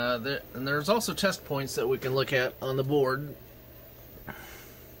 And there's also test points that we can look at on the board.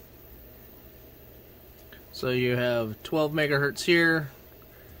 So you have 12 megahertz here,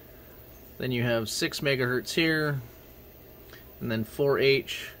 then you have 6 megahertz here, and then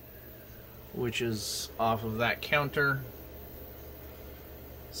 4H, which is off of that counter.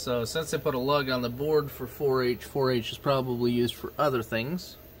 So since they put a lug on the board for 4H, 4H is probably used for other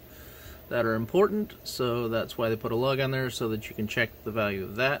things that are important, so that's why they put a lug on there, so that you can check the value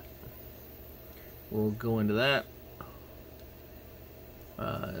of that. We'll go into that.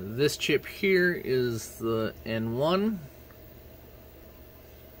 This chip here is the N1,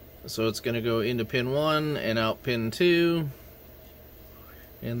 so it's going to go into pin 1 and out pin 2,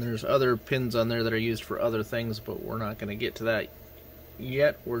 and there's other pins on there that are used for other things, but we're not going to get to that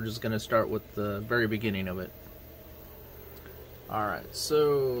yet. We're just going to start with the very beginning of it. Alright,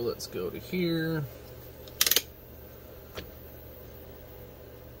 so let's go to here.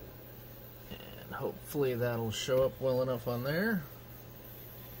 And hopefully that'll show up well enough on there.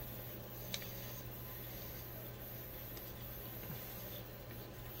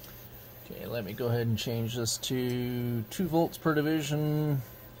 Okay, let me go ahead and change this to 2 volts per division.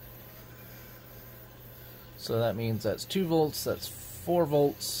 So that means that's 2 volts, that's 4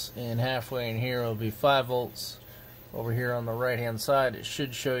 volts, and halfway in here will be 5 volts. Over here on the right hand side it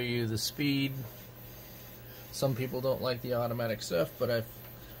should show you the speed. Some people don't like the automatic stuff, but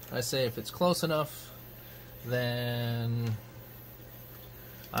I say if it's close enough, then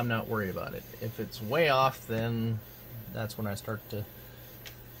I'm not worried about it. If it's way off, then that's when I start to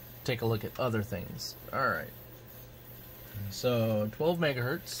take a look at other things. Alright, so 12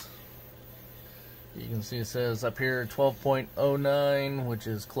 megahertz. You can see it says up here 12.09, which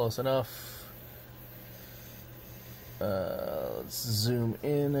is close enough. Let's zoom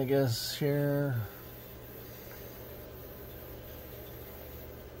in, I guess, here.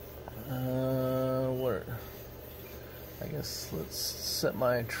 Where? I guess let's set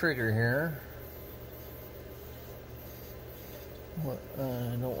my trigger here.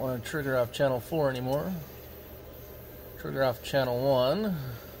 I don't want to trigger off channel 4 anymore. Trigger off channel 1.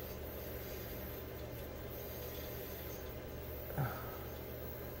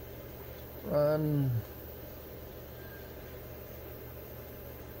 Run.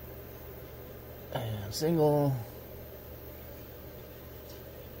 And single.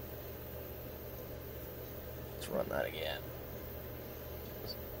 Let's run that again.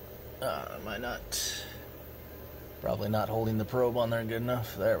 Am I not? Probably not holding the probe on there good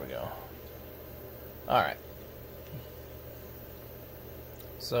enough. There we go. Alright.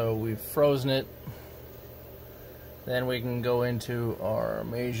 So we've frozen it. Then we can go into our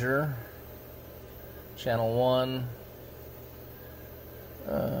measure. Channel 1.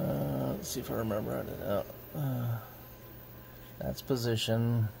 Let's see if I remember how to do it. That's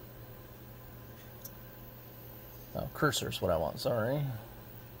position. Oh, cursor's what I want, sorry.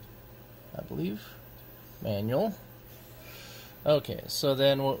 I believe. Manual. Okay, so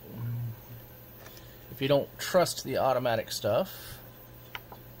then if you don't trust the automatic stuff,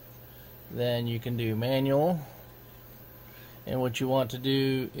 then you can do manual. And what you want to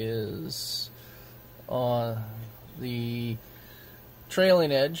do is on the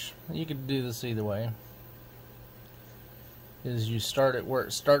trailing edge, you could do this either way, is you start it where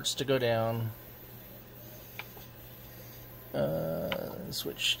it starts to go down.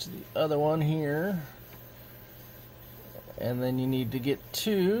 Switch to the other one here, and then you need to get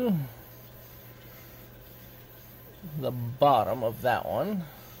to the bottom of that one.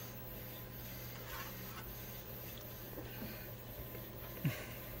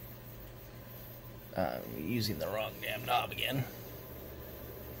 I'm using the wrong damn knob again.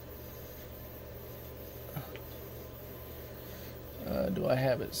 Do I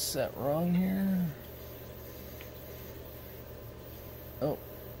have it set wrong here? Oh.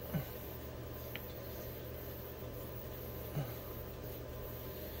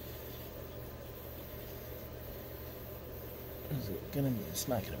 Is it gonna be? It's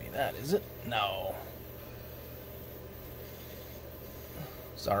not gonna be that, is it? No.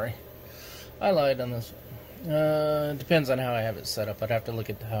 Sorry. I lied on this one. Depends on how I have it set up. I'd have to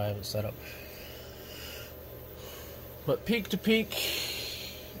look at how I have it set up. But peak to peak,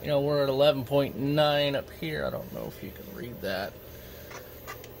 you know, we're at 11.9 up here. I don't know if you can read that.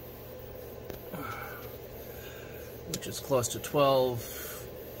 Which is close to 12.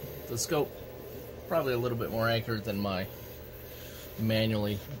 The scope, probably a little bit more accurate than my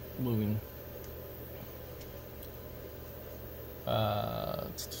manually moving.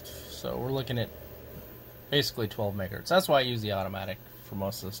 So we're looking at basically 12 megahertz. That's why I use the automatic for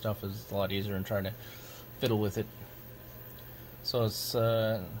most of the stuff. It's a lot easier than trying to fiddle with it. So it's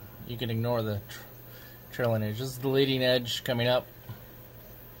you can ignore the trailing edge. This is the leading edge coming up.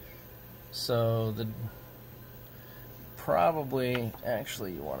 So the probably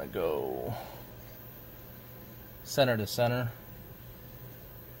actually you want to go center to center.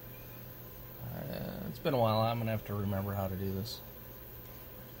 It's been a while. I'm gonna have to remember how to do this.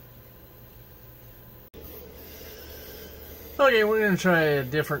 Okay, we're gonna try a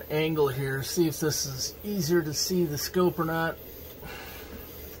different angle here. See if this is easier to see the scope or not.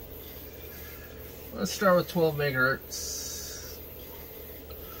 Let's start with 12 megahertz.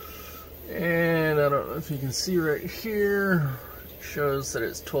 And I don't know if you can see right here, it shows that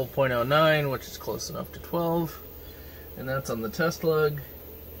it's 12.09, which is close enough to 12. And that's on the test lug.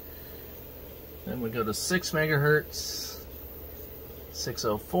 Then we go to 6 megahertz,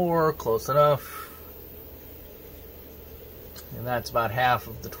 604, close enough. And that's about half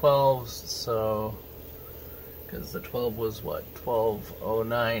of the 12s, so, because the 12 was what,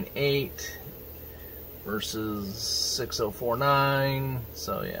 12.098 versus 6.049,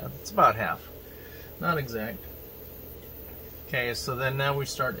 so yeah, it's about half. Not exact. Okay, so then now we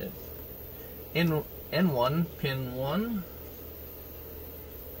start at N1, pin 1.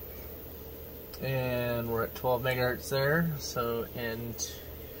 And we're at 12 megahertz there, so, and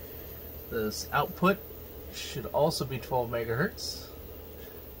this output should also be 12 megahertz.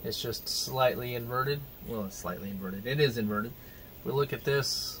 It's just slightly inverted. Well, it's slightly inverted. It is inverted. We look at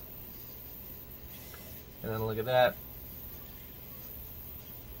this, and then look at that.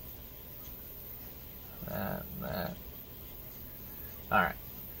 That. Alright.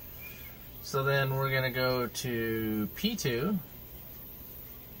 So then we're going to go to P2.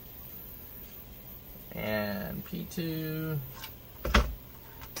 And P2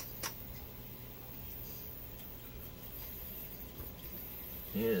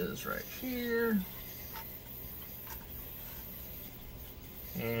 is right here.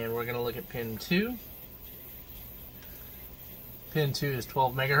 And we're going to look at pin 2. Pin 2 is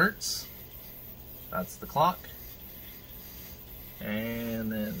 12 megahertz. That's the clock. And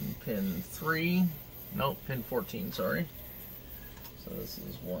then pin 3. Nope, pin 14, sorry. So this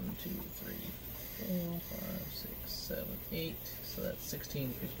is 1, 2, 3, 4, 5, 6, 7, 8. So that's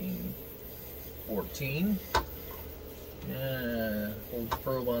 16, 15, 14. Yeah, hold the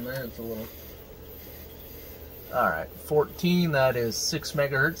probe on there, it's a little... Alright, 14, that is 6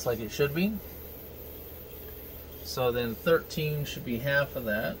 megahertz like it should be. So then 13 should be half of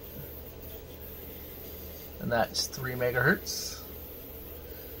that. And that's 3 megahertz.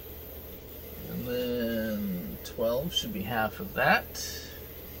 And then 12 should be half of that.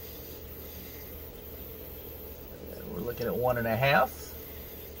 And we're looking at 1.5.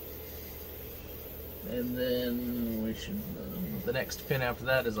 And then we should, the next pin after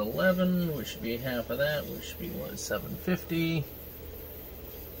that is 11, which should be half of that, which should be, what, 750.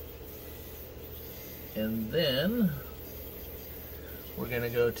 And then we're going to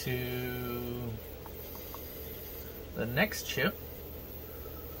go to the next chip,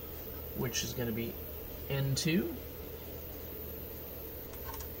 which is going to be N2.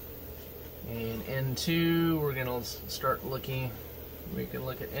 And N2, we're going to start looking, we can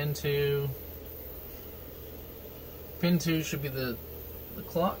look at N2. pin 2 should be the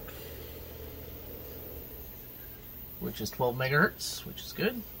clock, which is 12 megahertz, which is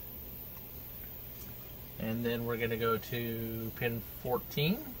good. And then we're going to go to pin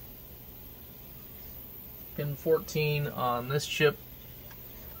 14. Pin 14 on this chip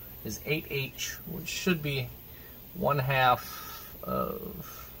is 8H, which should be 1/2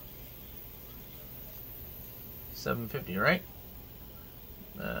 of 750, right?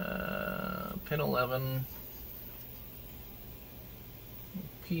 Pin 11,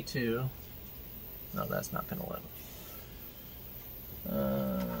 P2. No, that's not pin 11.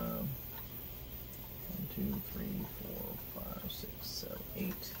 1, 2, 3, 4, 5, 6, 7,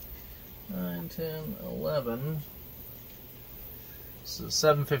 8, 9, 10, 11. So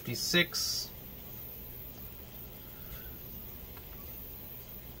 756.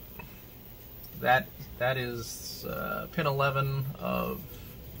 That is pin 11 of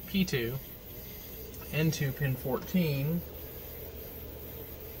P2. Into pin 14.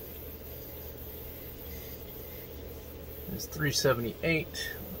 Is 378.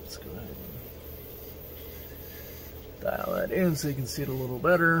 Let's go ahead and dial that in so you can see it a little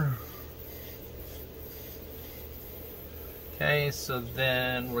better. Okay, so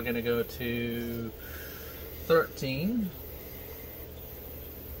then we're going to go to 13.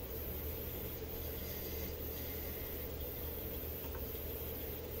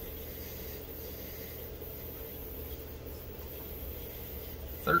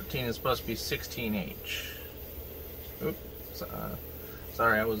 Is supposed to be 16H. Oops,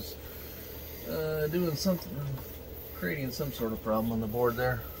 sorry, I was doing something, creating some sort of problem on the board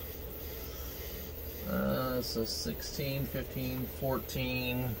there. So 16, 15,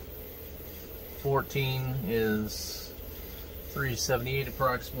 14. 14 is 378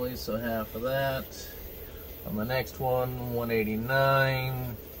 approximately, so half of that. On the next one,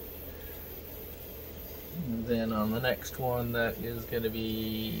 189. And then on the next one, that is going to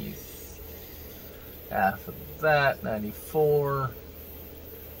be half of that, 94.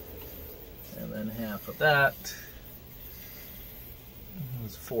 And then half of that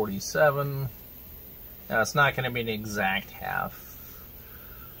is 47. Now, it's not going to be an exact half,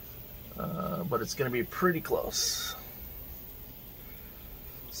 but it's going to be pretty close.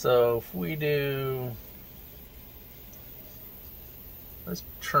 So if we do, let's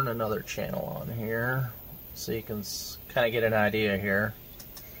turn another channel on here so you can kind of get an idea here.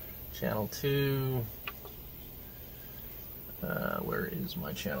 Channel 2. Where is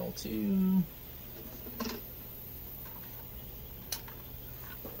my channel 2?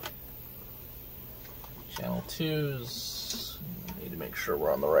 Channel 2's, need to make sure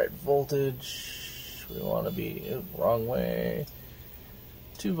we're on the right voltage. We want to be wrong way.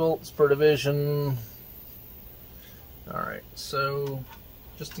 2 volts per division. Alright, so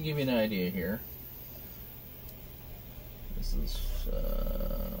just to give you an idea here, this is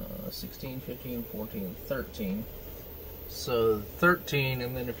 16, 15, 14, 13. So 13,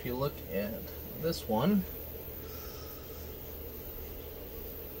 and then if you look at this one,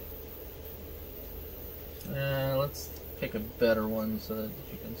 let's pick a better one so that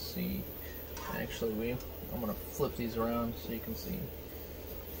you can see. Actually, I'm going to flip these around so you can see.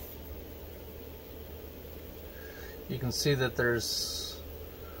 You can see that there's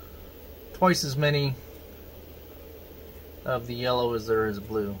twice as many of the yellow as there is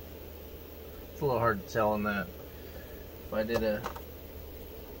blue. It's a little hard to tell on that. If I did a,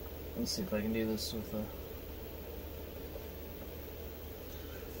 let's see if I can do this with a,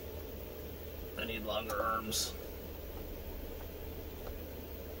 I need longer arms.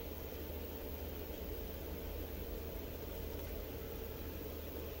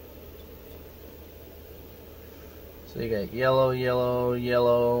 So you got yellow, yellow,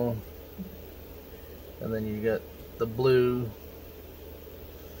 yellow, and then you got the blue.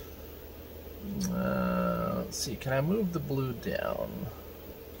 Let's see, can I move the blue down?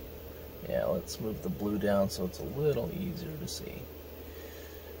 Yeah, let's move the blue down so it's a little easier to see.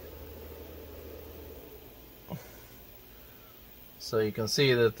 So you can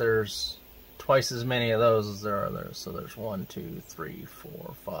see that there's twice as many of those as there are there. So there's 1, 2, 3,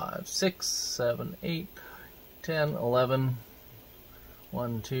 4, 5, 6, 7, 8, 10, 11.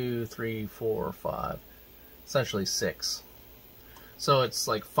 1, 2, 3, 4, 5. Essentially 6. So it's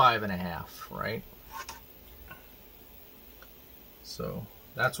like 5.5, right? So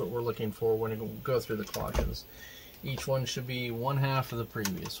that's what we're looking for when we go through the cloches. Each one should be 1/2 of the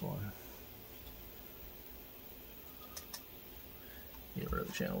previous one. Get rid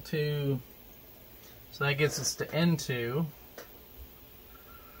of channel 2. So that gets us to N2.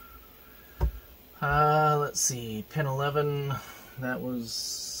 Let's see, pin 11, that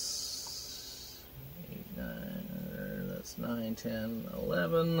was 8, 9, 9, 10,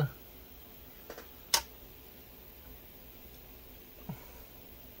 11.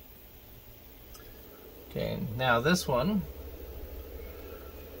 Okay, now this one.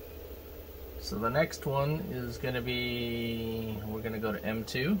 So the next one is going to be, we're going to go to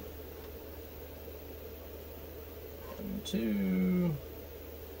M2. M2.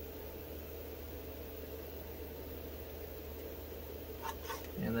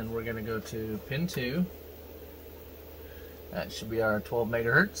 And then we're going to go to pin 2. That should be our 12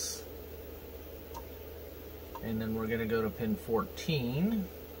 megahertz. And then we're going to go to pin 14.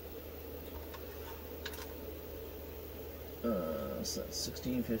 So that's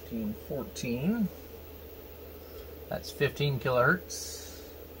 16, 15, 14. That's 15 kilohertz.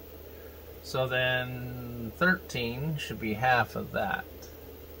 So then 13 should be half of that.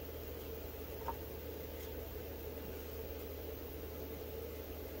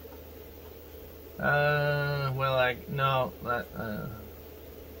 Well, no,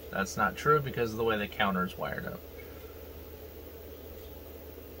 that's not true because of the way the counter is wired up.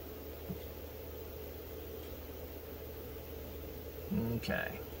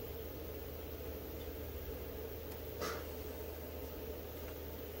 Okay.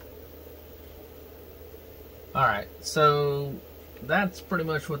 Alright, so that's pretty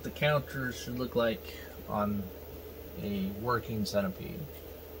much what the counters should look like on a working Centipede.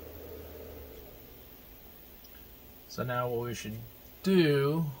 So now what we should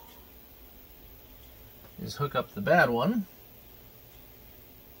do is hook up the bad one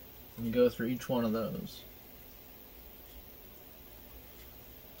and go through each one of those.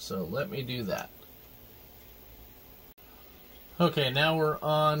 So let me do that. Okay, now we're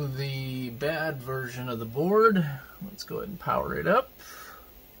on the bad version of the board. Let's go ahead and power it up.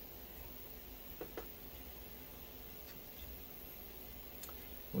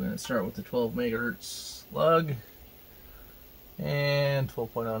 We're going to start with the 12 megahertz lug and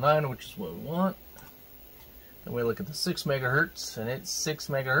 12.09, which is what we want. Then we look at the 6 megahertz, and it's 6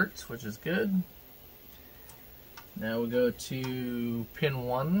 megahertz, which is good. Now we go to pin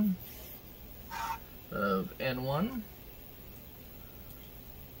 1 of N1.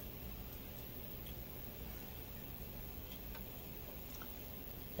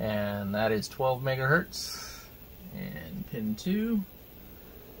 And that is 12 megahertz. And pin 2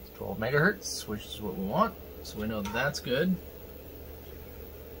 is 12 megahertz, which is what we want. So we know that that's good.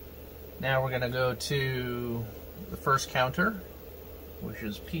 Now we're going to go to the first counter, which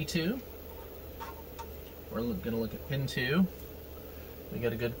is P2. We're going to look at pin 2. We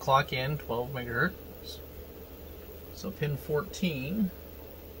got a good clock in, 12 megahertz. So pin 14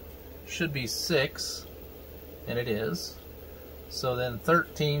 should be 6, and it is. So then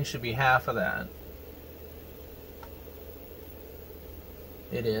 13 should be half of that.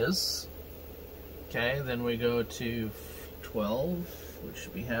 It is. Okay, then we go to 12, which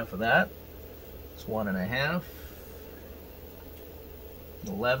should be half of that. It's 1.5.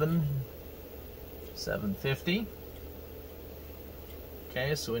 11, 750.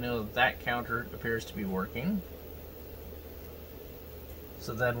 Okay, so we know that counter appears to be working.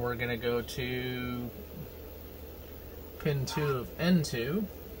 So then we're going to go to pin 2 of N2.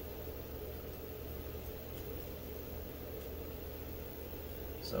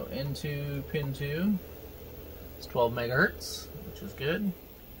 So N2, pin 2, it's 12 megahertz, which is good.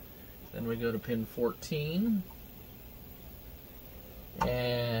 Then we go to pin 14.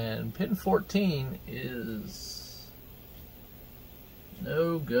 And pin 14 is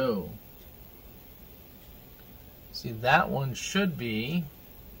no go. See, that one should be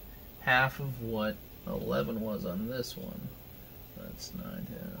half of what 11 was on this one. That's 9,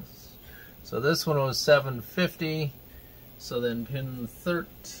 10. So this one was 750. So then pin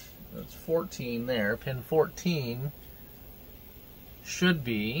 13, that's 14 there. Pin 14 should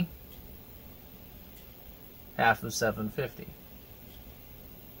be half of 750.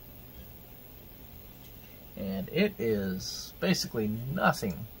 And it is basically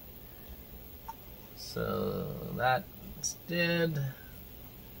nothing. So that's dead.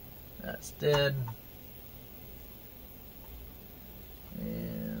 That's dead.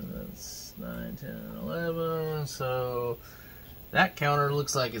 And that's 9, 10, 11. So that counter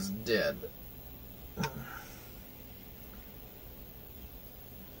looks like it's dead.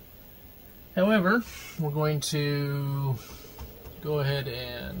 However, we're going to go ahead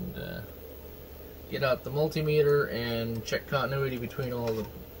and get out the multimeter and check continuity between all the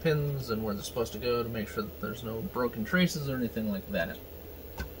pins and where they're supposed to go to make sure that there's no broken traces or anything like that,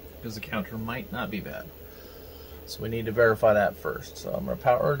 because the counter might not be bad. So we need to verify that first. So I'm going to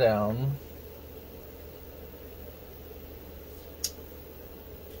power down.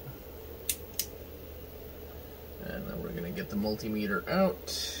 And then we're going to me get the multimeter out.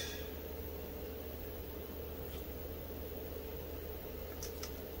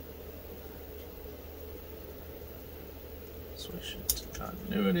 Switch it to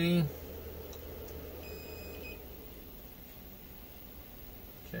continuity.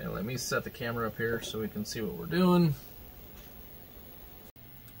 Okay, let me set the camera up here so we can see what we're doing.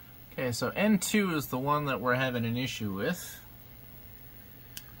 Okay, so N2 is the one that we're having an issue with.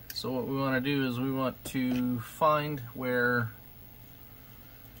 So what we want to do is we want to find where,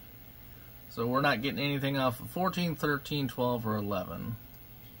 so we're not getting anything off of 14, 13, 12, or 11.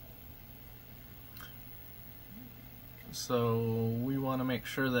 So we want to make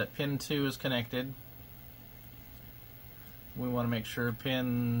sure that pin 2 is connected. We want to make sure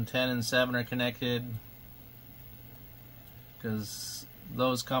pin 10 and 7 are connected, because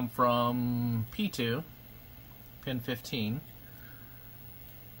those come from P2, pin 15.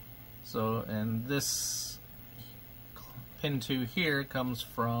 So, and this pin 2 here comes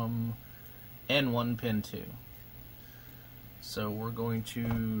from N1 pin 2. So we're going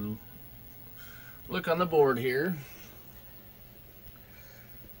to look on the board here.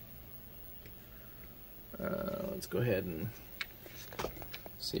 Let's go ahead and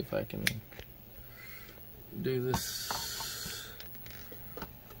see if I can do this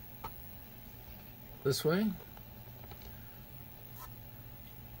way.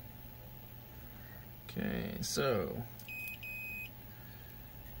 Okay, so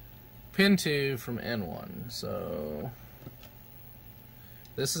pin 2 from N1. So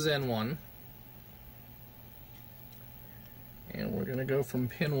this is N1, and we're going to go from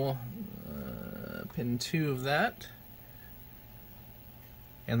pin 2 of that,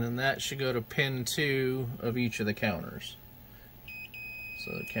 and then that should go to pin 2 of each of the counters.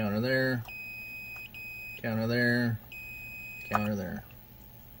 So counter there, counter there, counter there.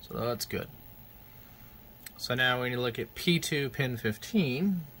 So that's good. So now when you look at P2 pin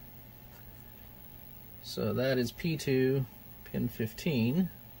 15, so that is P2 pin 15,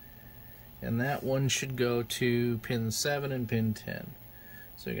 and that one should go to pin 7 and pin 10.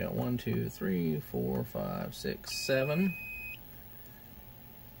 So you got 1, 2, 3, 4, 5, 6, 7.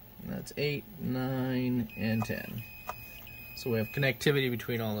 And that's 8, 9, and 10. So we have connectivity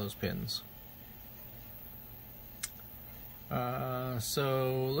between all those pins.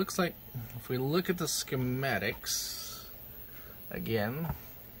 So looks like if we look at the schematics again,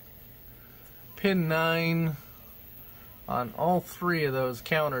 pin 9 on all 3 of those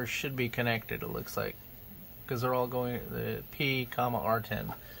counters should be connected, it looks like, because they're all going the P,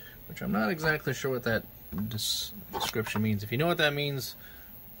 R10, which I'm not exactly sure what that description means. If you know what that means,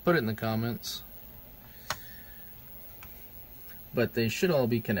 put it in the comments. But they should all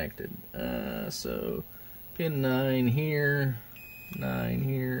be connected. So pin 9 here, 9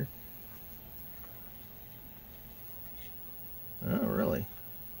 here. Oh, really?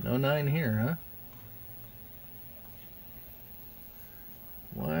 No 9 here, huh?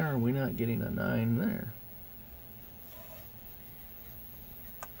 Why are we not getting a 9 there?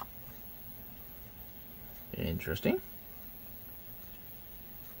 Interesting.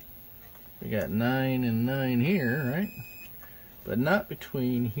 We got 9 and 9 here, right? But not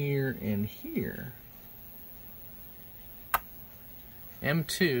between here and here.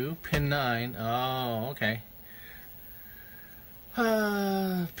 M2, pin 9. Oh, okay.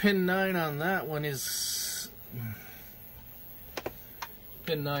 Pin 9 on that one is...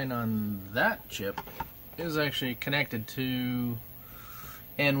 Pin 9 on that chip is actually connected to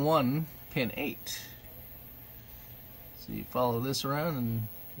N1, pin 8. So you follow this around, and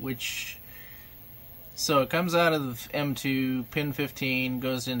which... So it comes out of M2, pin 15,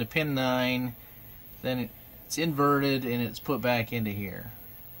 goes into pin 9, then it's inverted and it's put back into here.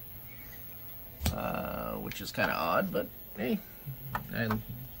 Which is kind of odd, but hey, I'm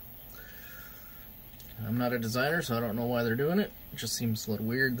not a designer, so I don't know why they're doing it. It just seems a little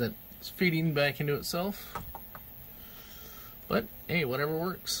weird that it's feeding back into itself. But hey, whatever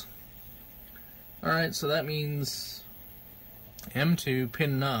works. Alright, so that means M2,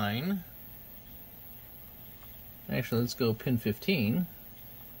 pin 9. Actually, let's go pin 15.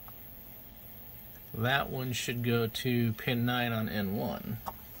 That one should go to pin 9 on N1.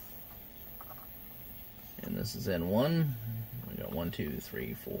 And this is N1. We got 1, 2,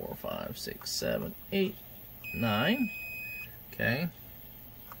 3, 4, 5, 6, 7, 8, 9. Okay.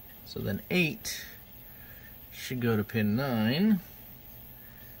 So then 8 should go to pin 9.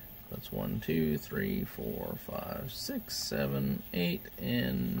 That's 1, 2, 3, 4, 5, 6, 7, 8,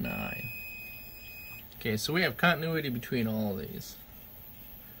 and 9. Okay, so we have continuity between all of these.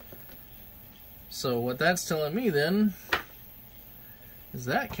 So what that's telling me then is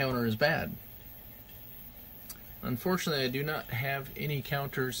that counter is bad. Unfortunately, I do not have any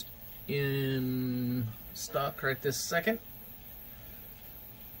counters in stock right this second.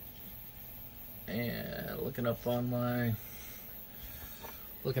 And looking up to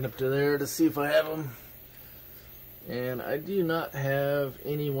there to see if I have them. And I do not have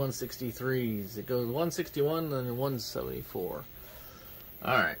any 163s. It goes 161 and then 174.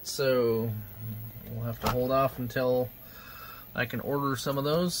 Alright, so we'll have to hold off until I can order some of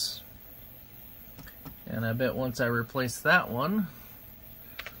those. And I bet once I replace that one,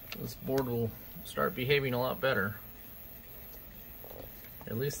 this board will start behaving a lot better.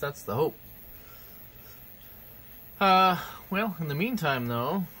 At least that's the hope. Well, in the meantime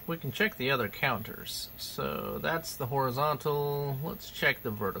though, we can check the other counters. So that's the horizontal. Let's check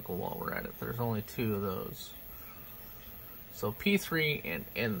the vertical while we're at it. There's only two of those. So P3 and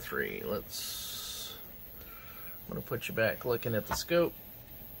N3. I'm gonna put you back looking at the scope.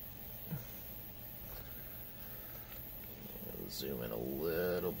 Zoom in a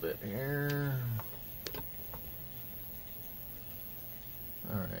little bit here.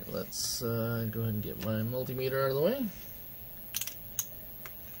 Alright, let's go ahead and get my multimeter out of the way.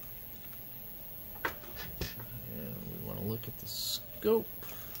 And we want to look at the scope. I'm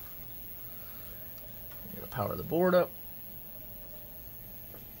going to power the board up.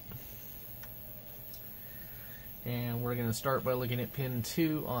 And we're going to start by looking at pin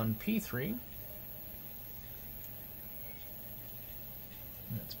 2 on P3.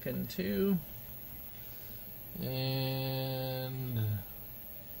 That's pin 2. And...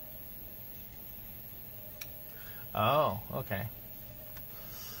 oh, okay.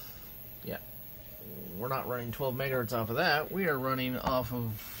 Yeah. We're not running 12 megahertz off of that. We are running off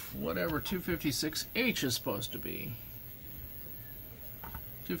of whatever 256H is supposed to be.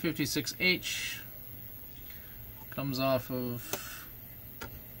 256H comes off of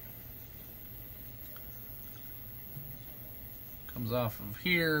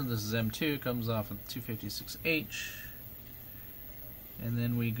here. This is M2, comes off of 256H. And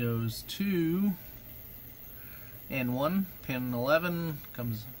then we goes to N1, pin 11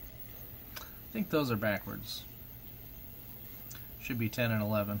 comes, I think those are backwards. Should be 10 and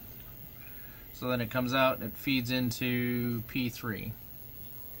 11. So then it comes out and it feeds into P3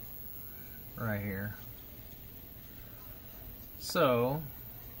 right here. So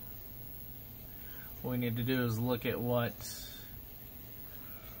what we need to do is look at what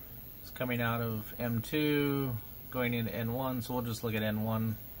is coming out of M2 going into N1. So we'll just look at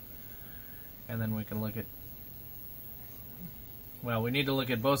N1 and then we can look at, well, we need to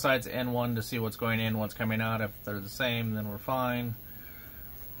look at both sides of N1 to see what's going in, what's coming out. If they're the same, then we're fine.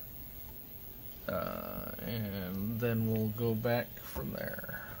 And then we'll go back from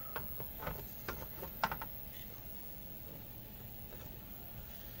there.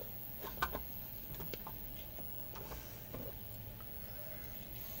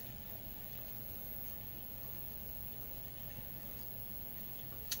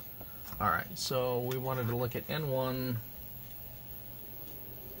 Alright, so we wanted to look at N1.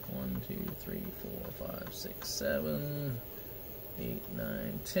 1, 2, 3, 4, 5, 6, 7, 8,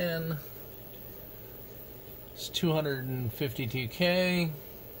 9, 10. It's 252K.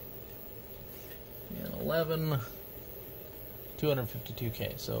 And 11.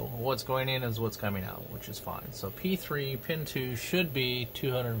 252K. So what's going in is what's coming out, which is fine. So P3, pin 2 should be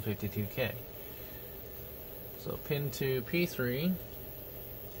 252K. So pin 2, P3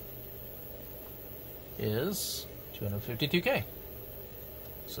 is 252K.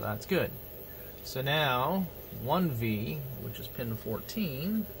 So that's good. So now 1V, which is pin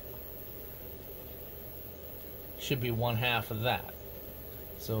 14, should be 1/2 of that.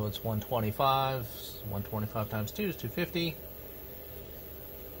 So it's 125. 125 times 2 is 250.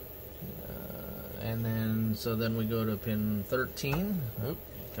 And then, so then we go to pin 13. Oop,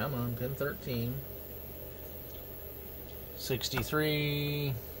 come on, pin 13.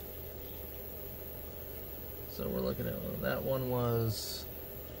 63. So we're looking at, that one was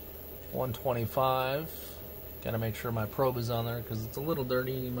 125. Gotta make sure my probe is on there because it's a little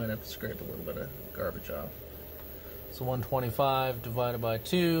dirty. You might have to scrape a little bit of garbage off. So 125 divided by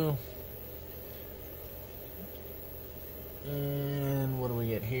 2. And what do we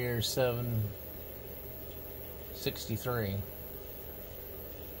get here? 763.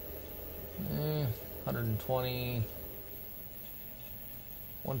 120.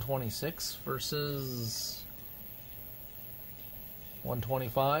 126 versus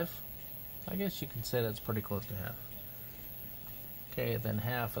 125. I guess you could say that's pretty close to half. Okay, then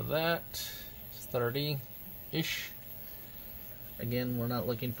half of that is 30-ish. Again, we're not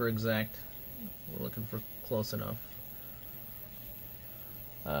looking for exact. We're looking for close enough.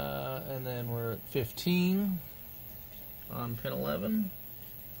 And then we're at 15. on pin 11.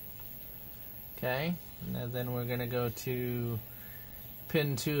 Okay, and then we're going to go to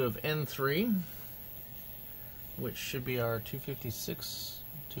pin 2 of N3, which should be our 256,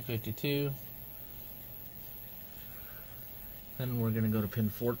 252. Then we're going to go to pin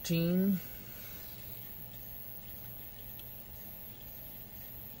 14.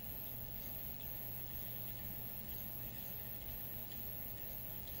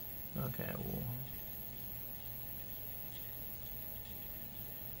 Okay,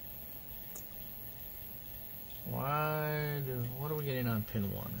 what are we getting on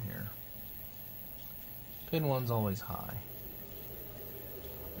pin 1 here? Pin 1's always high.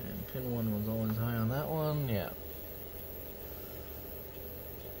 And pin 1 was always high on that one, yeah.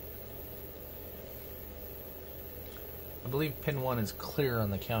 I believe pin 1 is clear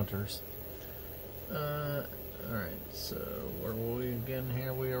on the counters. Alright, so where were we again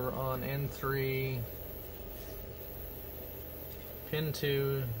here? We are on N3. Pin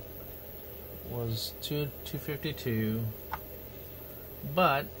 2 was 252.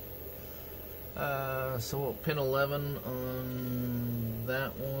 But, so pin 11 on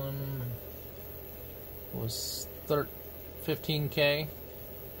that one was 15K.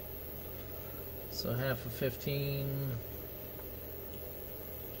 So half of 15,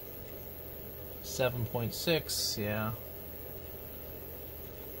 7.6, yeah.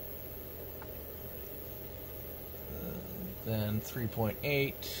 Then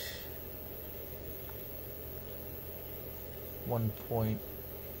 3.8,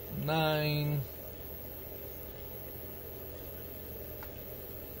 1.9,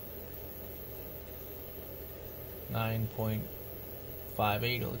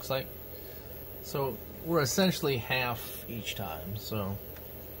 9.58 it looks like. So we're essentially half each time, so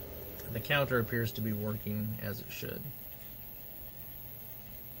the counter appears to be working as it should.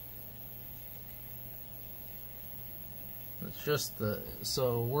 It's just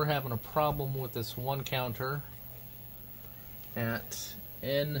so we're having a problem with this one counter at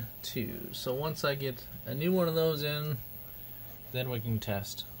N2. So once I get a new one of those in, then we can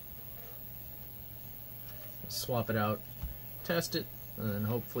test. Swap it out, test it, and then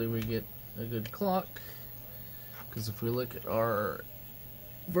hopefully we get a good clock. Because if we look at our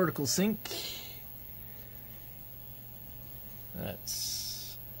vertical sync, that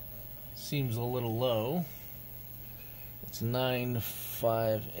seems a little low. It's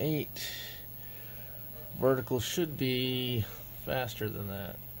 958. Vertical should be faster than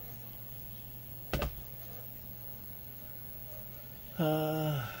that.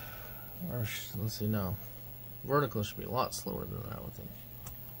 Let's see, no. Vertical should be a lot slower than that, I would think.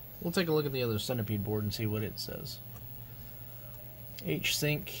 We'll take a look at the other Centipede board and see what it says.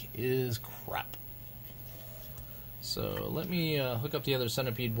 H-Sync is crap. So let me hook up the other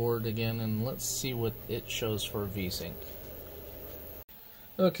Centipede board again and let's see what it shows for V-Sync.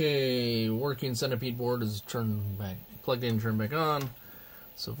 Okay, working Centipede board is turned back, plugged in, turned back on.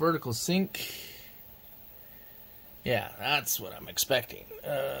 So vertical sync. Yeah, that's what I'm expecting.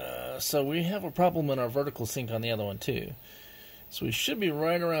 So we have a problem in our vertical sync on the other one too. So we should be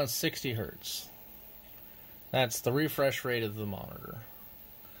right around 60 Hertz. That's the refresh rate of the monitor.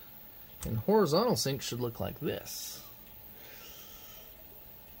 And horizontal sync should look like this.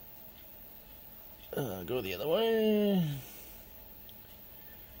 Go the other way.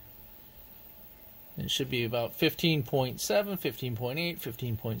 It should be about 15.7, 15.8,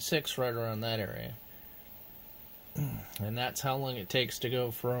 15.6, right around that area. And that's how long it takes to go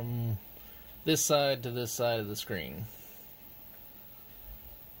from this side to this side of the screen.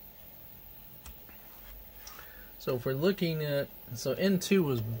 So if we're looking at, so N2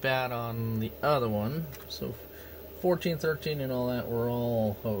 was bad on the other one, so 14, 13 and all that were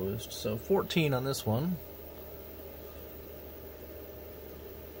all hosed. So 14 on this one.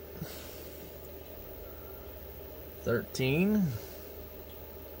 13,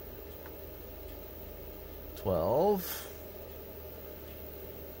 12,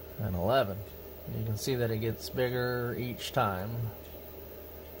 and 11. You can see that it gets bigger each time.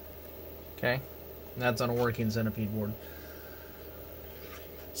 Okay, that's on a working Centipede board.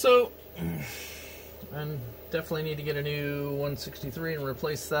 So, I definitely need to get a new 163 and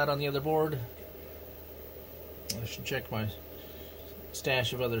replace that on the other board. I should check my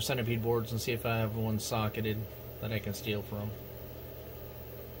stash of other Centipede boards and see if I have one socketed that I can steal from.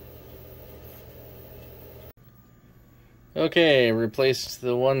 Okay, replaced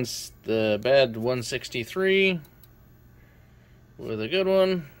the bad 163 with a good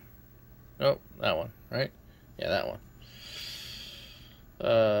one. Oh, that one, right? Yeah, that one.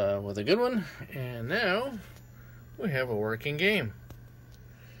 With a good one, and now we have a working game.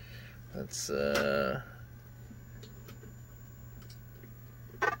 Let's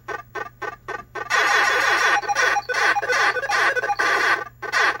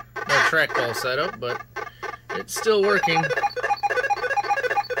trackball setup, but it's still working.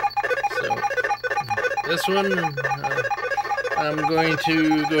 So this one, I'm going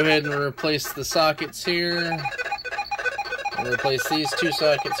to go ahead and replace the sockets here. I'll replace these two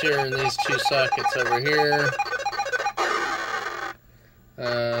sockets here and these two sockets over here.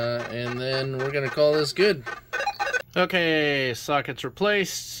 And then we're going to call this good. Okay, sockets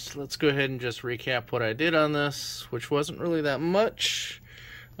replaced. Let's go ahead and just recap what I did on this, which wasn't really that much,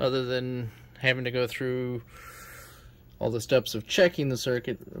 other than having to go through all the steps of checking the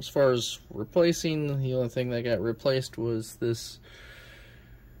circuit. As far as replacing, the only thing that got replaced was this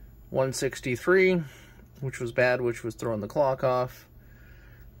 163, which was bad, which was throwing the clock off,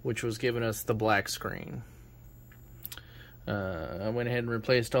 which was giving us the black screen. I went ahead and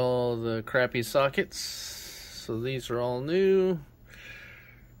replaced all the crappy sockets, so these are all new.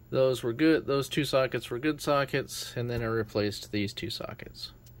 Those were good. Those two sockets were good sockets, and then I replaced these two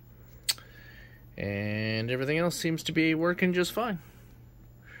sockets. And everything else seems to be working just fine.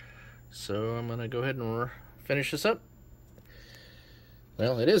 So I'm gonna go ahead and finish this up.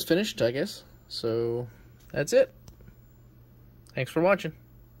 Well, it is finished, I guess. So that's it. Thanks for watching.